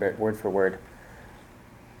can't remember it word for word.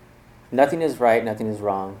 Nothing is right, nothing is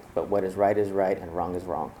wrong, but what is right and wrong is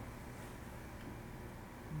wrong.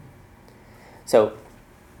 So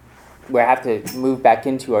we have to move back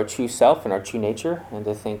into our true self and our true nature, and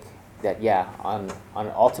to think that, on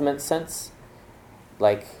an ultimate sense,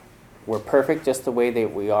 like we're perfect just the way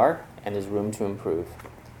that we are, and there's room to improve.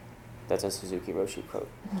 That's a Suzuki Roshi quote.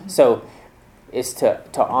 Mm-hmm. So it's to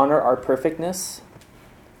honor our perfectness,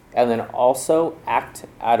 and then also act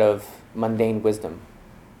out of mundane wisdom,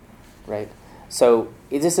 right? So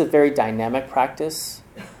this is a very dynamic practice,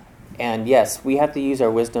 and yes, we have to use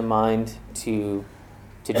our wisdom mind to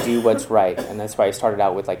do what's right, and that's why I started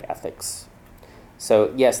out with like ethics.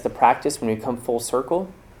 So yes, the practice, when we come full circle,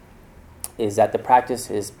 is that the practice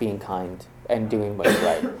is being kind and doing what's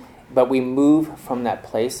right. But we move from that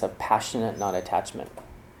place of passionate non-attachment,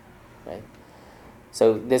 right?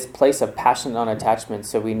 So this place of passionate non-attachment,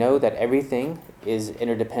 so we know that everything is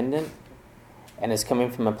interdependent and is coming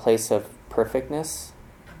from a place of perfectness,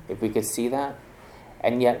 if we could see that,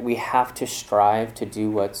 and yet we have to strive to do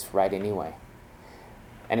what's right anyway.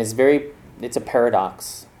 And it's a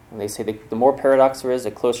paradox. And they say the more paradox there is,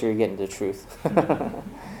 the closer you're getting to the truth.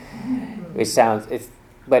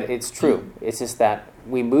 But it's true. It's just that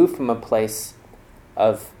we move from a place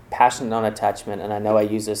of passionate non-attachment, and I know I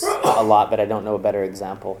use this a lot, but I don't know a better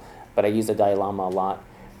example, but I use the Dalai Lama a lot.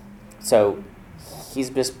 So he's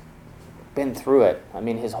just been through it. I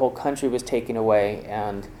mean, his whole country was taken away,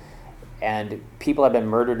 and people have been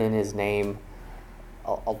murdered in his name,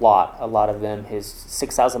 a lot of them. His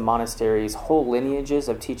 6,000 monasteries, whole lineages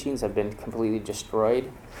of teachings have been completely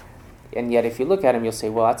destroyed. And yet, if you look at him, you'll say,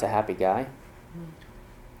 well, that's a happy guy.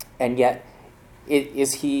 And yet,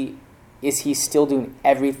 is he still doing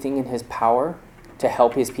everything in his power to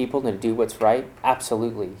help his people and do what's right?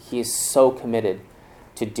 Absolutely. He is so committed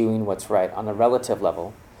to doing what's right on a relative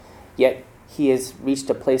level. Yet, he has reached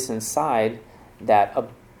a place inside that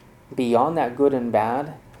beyond that good and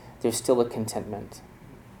bad, there's still a contentment,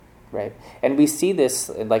 right? And we see this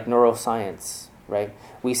in like neuroscience, right?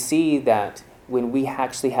 We see that when we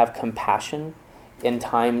actually have compassion in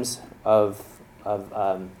times of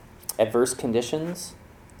adverse conditions,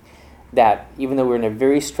 that even though we're in a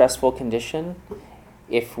very stressful condition,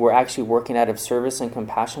 if we're actually working out of service and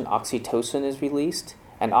compassion, oxytocin is released,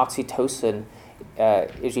 and oxytocin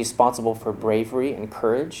is responsible for bravery and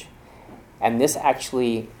courage. And this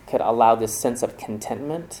actually could allow this sense of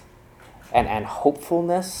contentment and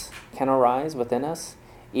hopefulness can arise within us,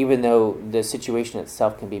 even though the situation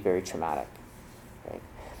itself can be very traumatic. Right?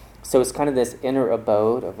 So it's kind of this inner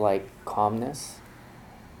abode of like calmness,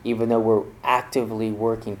 even though we're actively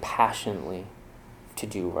working passionately to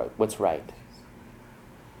do what's right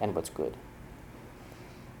and what's good.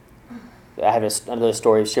 I have another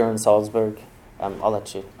story of Sharon Salzberg. I'll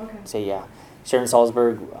let you say, yeah. Sharon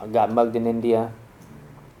Salzberg got mugged in India,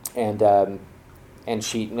 and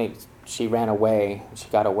she ran away. She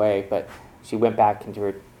got away, but she went back and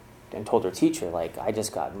told her teacher, like, I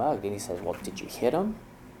just got mugged. And he says, well, did you hit him?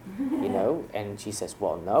 You know? And she says,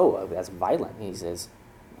 well, no, that's violent. And he says,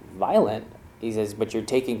 violent? He says, but you're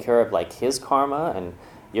taking care of like his karma and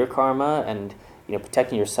your karma, and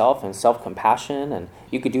protecting yourself and self-compassion, and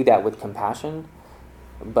you could do that with compassion.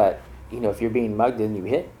 But if you're being mugged, then you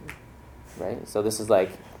hit, right? So this is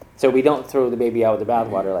like, so we don't throw the baby out with the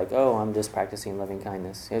bathwater, like, oh, I'm just practicing loving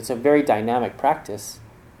kindness. It's a very dynamic practice,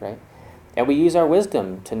 right? And we use our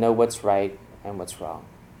wisdom to know what's right and what's wrong.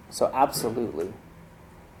 So absolutely,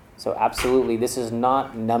 this is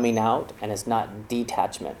not numbing out, and it's not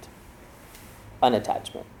detachment.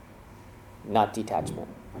 Unattachment, not detachment.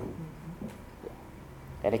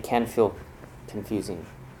 And it can feel confusing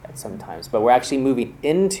at some times, but we're actually moving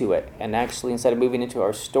into it, and actually instead of moving into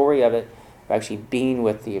our story of it, we're actually being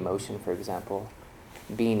with the emotion, for example,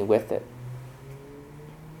 being with it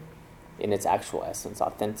in its actual essence,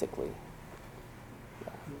 authentically.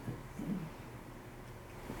 Yeah.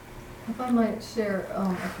 If I might share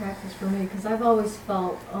a practice for me, because I've always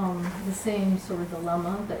felt the same sort of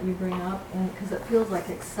dilemma that you bring up, and because it feels like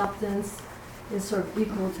acceptance is sort of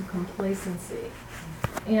equal to complacency.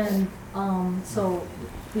 And so,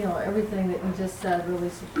 everything that you just said really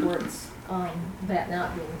supports that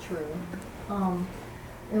not being true.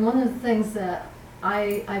 And one of the things that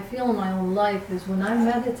I feel in my own life is when I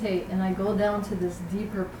meditate and I go down to this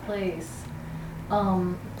deeper place,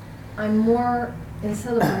 I'm more,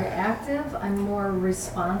 instead of reactive, I'm more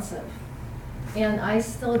responsive. And I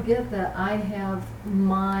still get that I have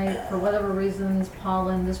for whatever reasons,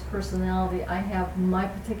 pollen, this personality, I have my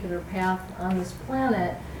particular path on this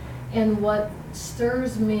planet, and what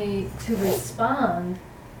stirs me to respond,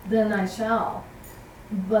 then I shall.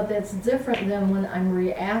 But that's different than when I'm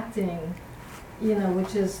reacting,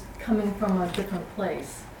 which is coming from a different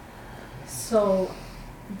place. So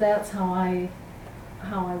that's how I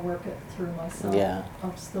work it through myself. Yeah.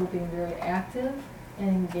 Of still being very active and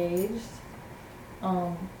engaged.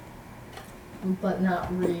 But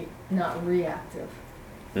not reactive.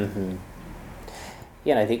 Mm-hmm.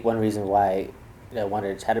 Yeah, and I think one reason why I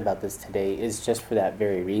wanted to chat about this today is just for that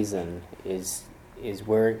very reason. Is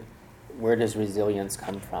where does resilience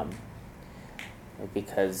come from?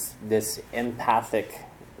 Because this empathic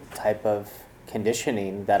type of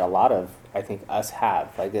conditioning that a lot of, I think, us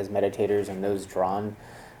have, like as meditators and those drawn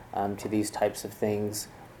to these types of things,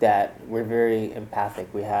 that we're very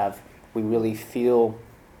empathic. We really feel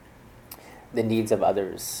the needs of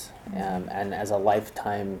others. And as a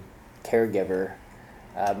lifetime caregiver,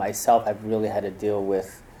 myself, I've really had to deal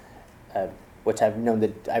with, which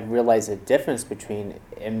I've realized the difference between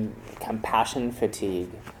compassion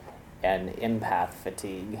fatigue and empath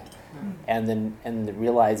fatigue. And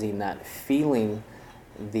realizing that feeling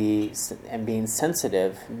and being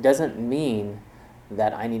sensitive doesn't mean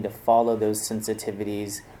that I need to follow those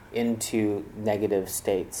sensitivities into negative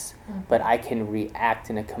states, but I can react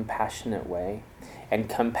in a compassionate way. And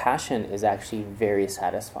compassion is actually very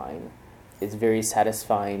satisfying. It's very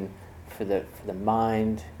satisfying for the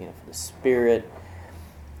mind, for the spirit.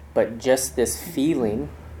 But just this feeling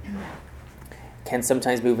can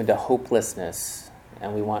sometimes move into hopelessness,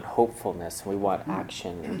 and we want hopefulness, and we want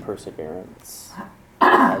action and perseverance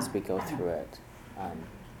as we go through it.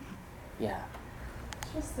 Yeah.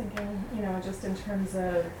 Just thinking, just in terms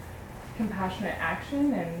of compassionate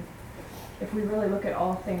action, and if we really look at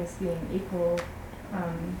all things being equal,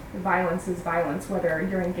 violence is violence, whether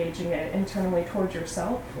you're engaging it internally towards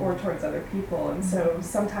yourself or towards other people. And so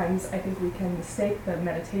sometimes I think we can mistake the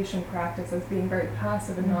meditation practice as being very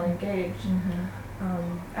passive and non-engaged.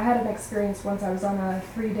 I had an experience once. I was on a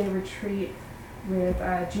 3-day retreat with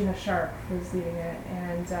Gina Sharp, who was leading it,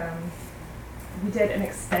 and we did an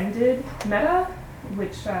extended metta,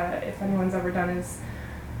 which, if anyone's ever done, is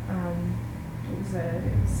it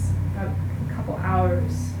was a couple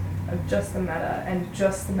hours of just the meta and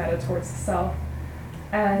just the meta towards the self.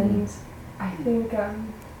 And I think,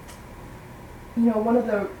 one of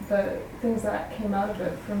the things that came out of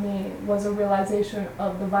it for me was a realization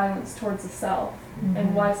of the violence towards the self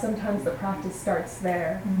and why sometimes the practice starts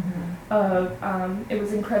there. It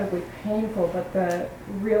was incredibly painful, but the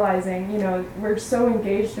realizing, we're so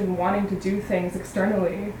engaged in wanting to do things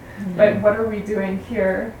externally, but what are we doing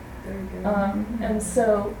here? And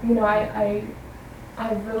so,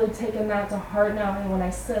 I've really taken that to heart now, and when I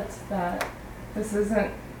sit, that this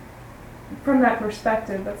isn't, from that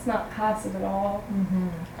perspective, that's not passive at all.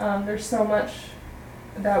 There's so much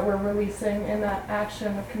that we're releasing in that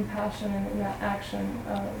action of compassion and in that action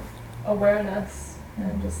of awareness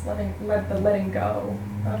and just letting go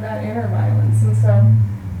of that inner violence. And so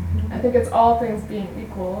I think it's all things being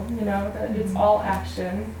equal, that it's all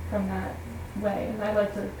action from that way. And I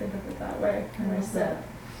like to think of it that way when I sit.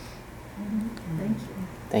 Thank you.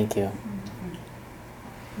 Thank you.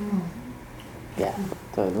 Yeah.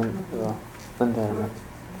 So Linda,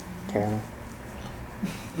 Carolyn.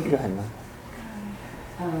 Go ahead, Linda.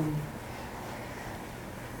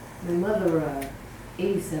 My mother,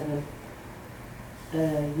 87,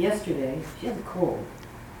 yesterday, she has a cold,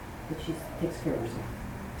 but she takes care of herself.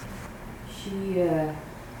 She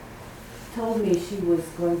told me she was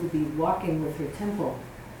going to be walking with her temple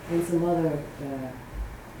and some other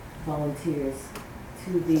volunteers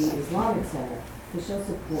to the Islamic Center to show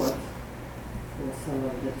support for some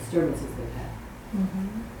of the disturbances they've had.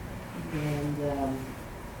 And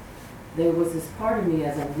there was this part of me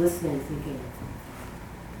as I'm listening thinking,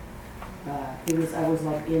 I was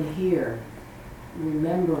like in here,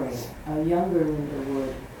 remembering a younger Linda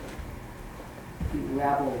would be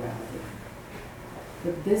rabble-rousing.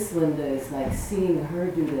 But this Linda is like seeing her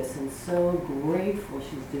do this and so grateful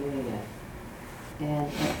she's doing it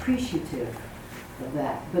and appreciative of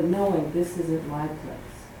that, but knowing this isn't my place.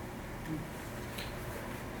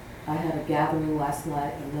 I had a gathering last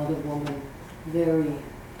night, another woman, very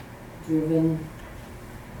driven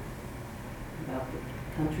about the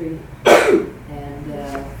country, and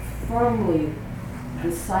firmly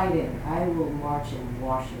deciding I will march in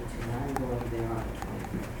Washington. I'm going there on the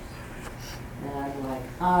 21st. And I'm like,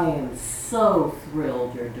 I am so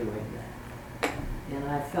thrilled you're doing that. And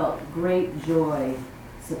I felt great joy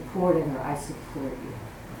supporting her. I support you.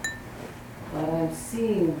 But I'm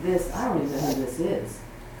seeing this, I don't even know who this is,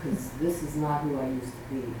 because this is not who I used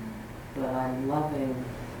to be. But I'm loving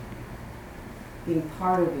being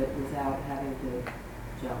part of it without having to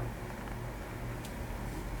jump.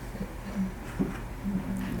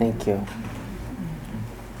 Thank you.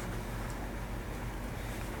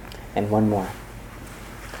 And one more.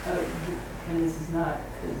 And this is not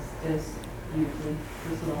as usually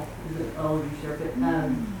personal as all of you share, but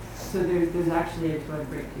so there's actually, I just want to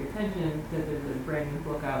bring to your attention that there's a brand new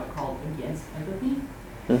book out called Against Empathy,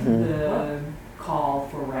 the call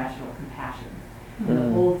for rational compassion. And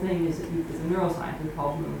the whole thing is a neuroscientist,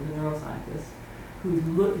 Paul Bloom is a neuroscientist,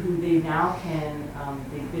 who they now can,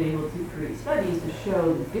 they've been able to create studies to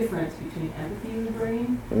show the difference between empathy in the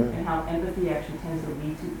brain and how empathy actually tends to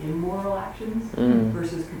lead to immoral actions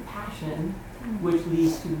versus compassion, which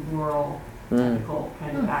leads to moral, ethical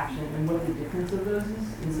kind of action, and what the difference of those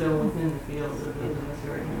is. And so within the field of Zen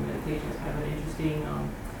meditation, it's kind of an interesting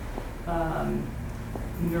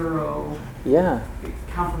neuro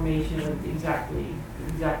confirmation of the exact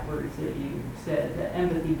words that you said, that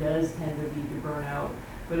empathy does tend to lead to burnout,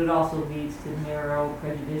 but it also leads to narrow,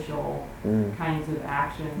 prejudicial kinds of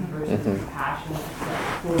actions versus compassion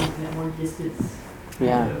that affords a more distance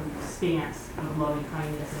kind of stance of loving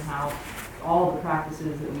kindness, and how all of the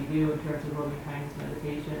practices that we do in terms of loving kindness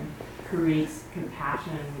meditation creates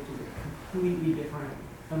compassion, which is a completely different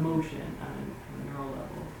emotion on a neural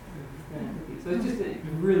level than empathy. So it's just a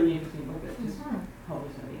really interesting book that just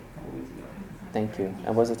published, I think, a couple weeks ago. Thank you.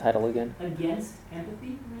 And what's the title again? Against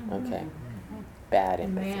Empathy. Okay. Bad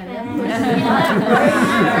empathy.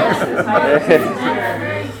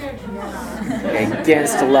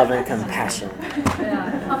 Against love and compassion.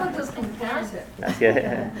 How about just compassion?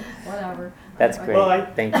 Whatever. That's great. Well,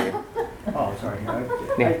 thank you. Oh, sorry.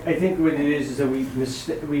 I think what it is that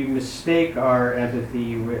we mistake our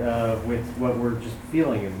empathy with what we're just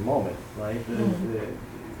feeling in the moment, right?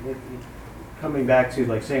 Coming back to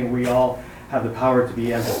like saying we all have the power to be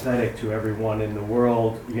empathetic to everyone in the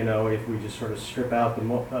world, if we just sort of strip out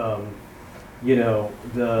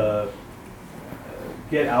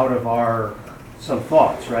get out of some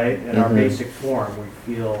thoughts, right? In our basic form, we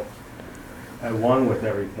feel at one with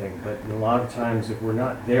everything, but a lot of times if we're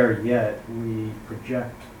not there yet, we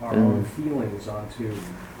project our own feelings onto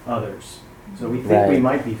others. So we think Right. we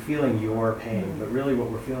might be feeling your pain, but really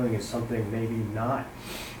what we're feeling is something maybe not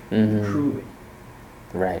Mhm. truly.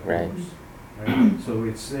 Right, right. Right? So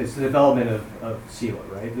it's the development of sila,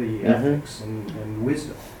 right? The ethics and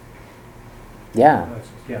wisdom. Yeah,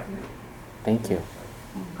 Yeah. thank you.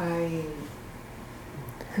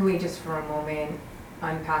 Could we just for a moment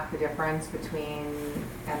unpack the difference between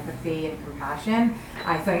empathy and compassion?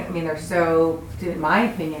 I mean, they're so, in my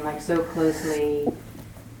opinion, like so closely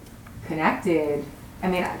connected. I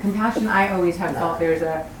mean, compassion, I always have felt there's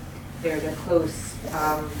a close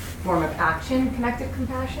form of action connected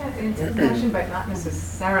compassion into compassion, but not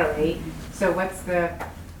necessarily. So what's the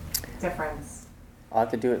difference? I'll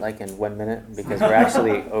have to do it like in 1 minute because we're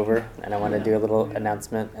actually over, and I want to do a little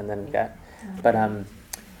announcement and then get. But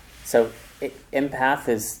empath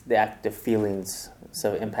is the act of feelings.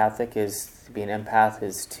 So being empath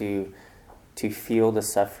is to feel the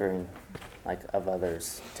suffering, like of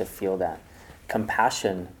others, to feel that.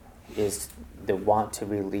 Compassion is the want to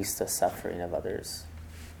release the suffering of others.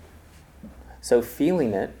 So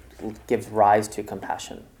feeling it gives rise to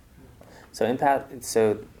compassion. So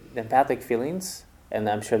the empathic feelings, and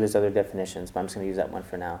I'm sure there's other definitions, but I'm just going to use that one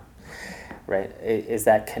for now, right? Is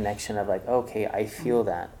that connection of like, okay, I feel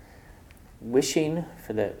that. Wishing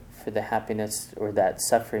for the happiness or that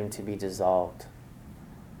suffering to be dissolved,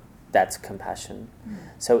 that's compassion.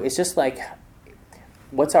 So it's just like,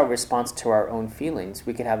 what's our response to our own feelings?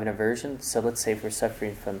 We could have an aversion. So let's say if we're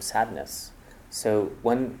suffering from sadness. So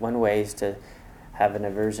one way is to have an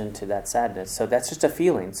aversion to that sadness. So that's just a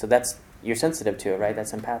feeling. So you're sensitive to it, right?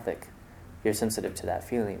 That's empathic. You're sensitive to that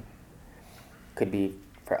feeling. Could be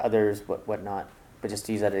for others, whatnot. But just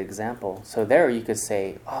to use that as an example. So there you could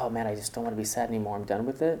say, oh man, I just don't want to be sad anymore. I'm done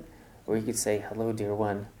with it. Or you could say, hello, dear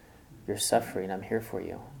one. You're suffering. I'm here for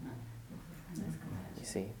you. You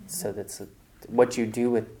see? So that's what you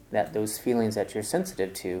do with those feelings that you're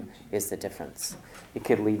sensitive to is the difference. It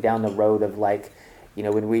could lead down the road of like,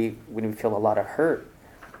 when we feel a lot of hurt,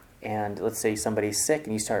 and let's say somebody's sick,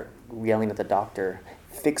 and you start yelling at the doctor,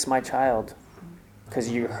 "Fix my child,"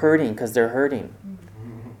 because you're hurting, because they're hurting.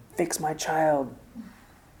 Fix my child.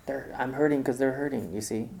 I'm hurting because they're hurting. You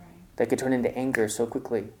see, that could turn into anger so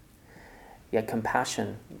quickly. Yet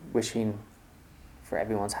compassion, wishing for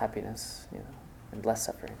everyone's happiness, and less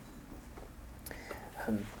suffering.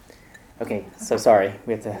 Okay, so sorry.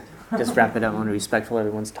 We have to just wrap it up. I want to be respectful of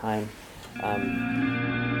everyone's time.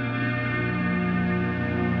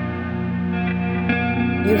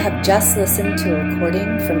 You have just listened to a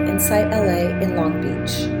recording from Insight LA in Long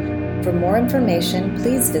Beach. For more information,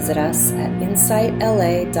 please visit us at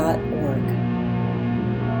insightla.org.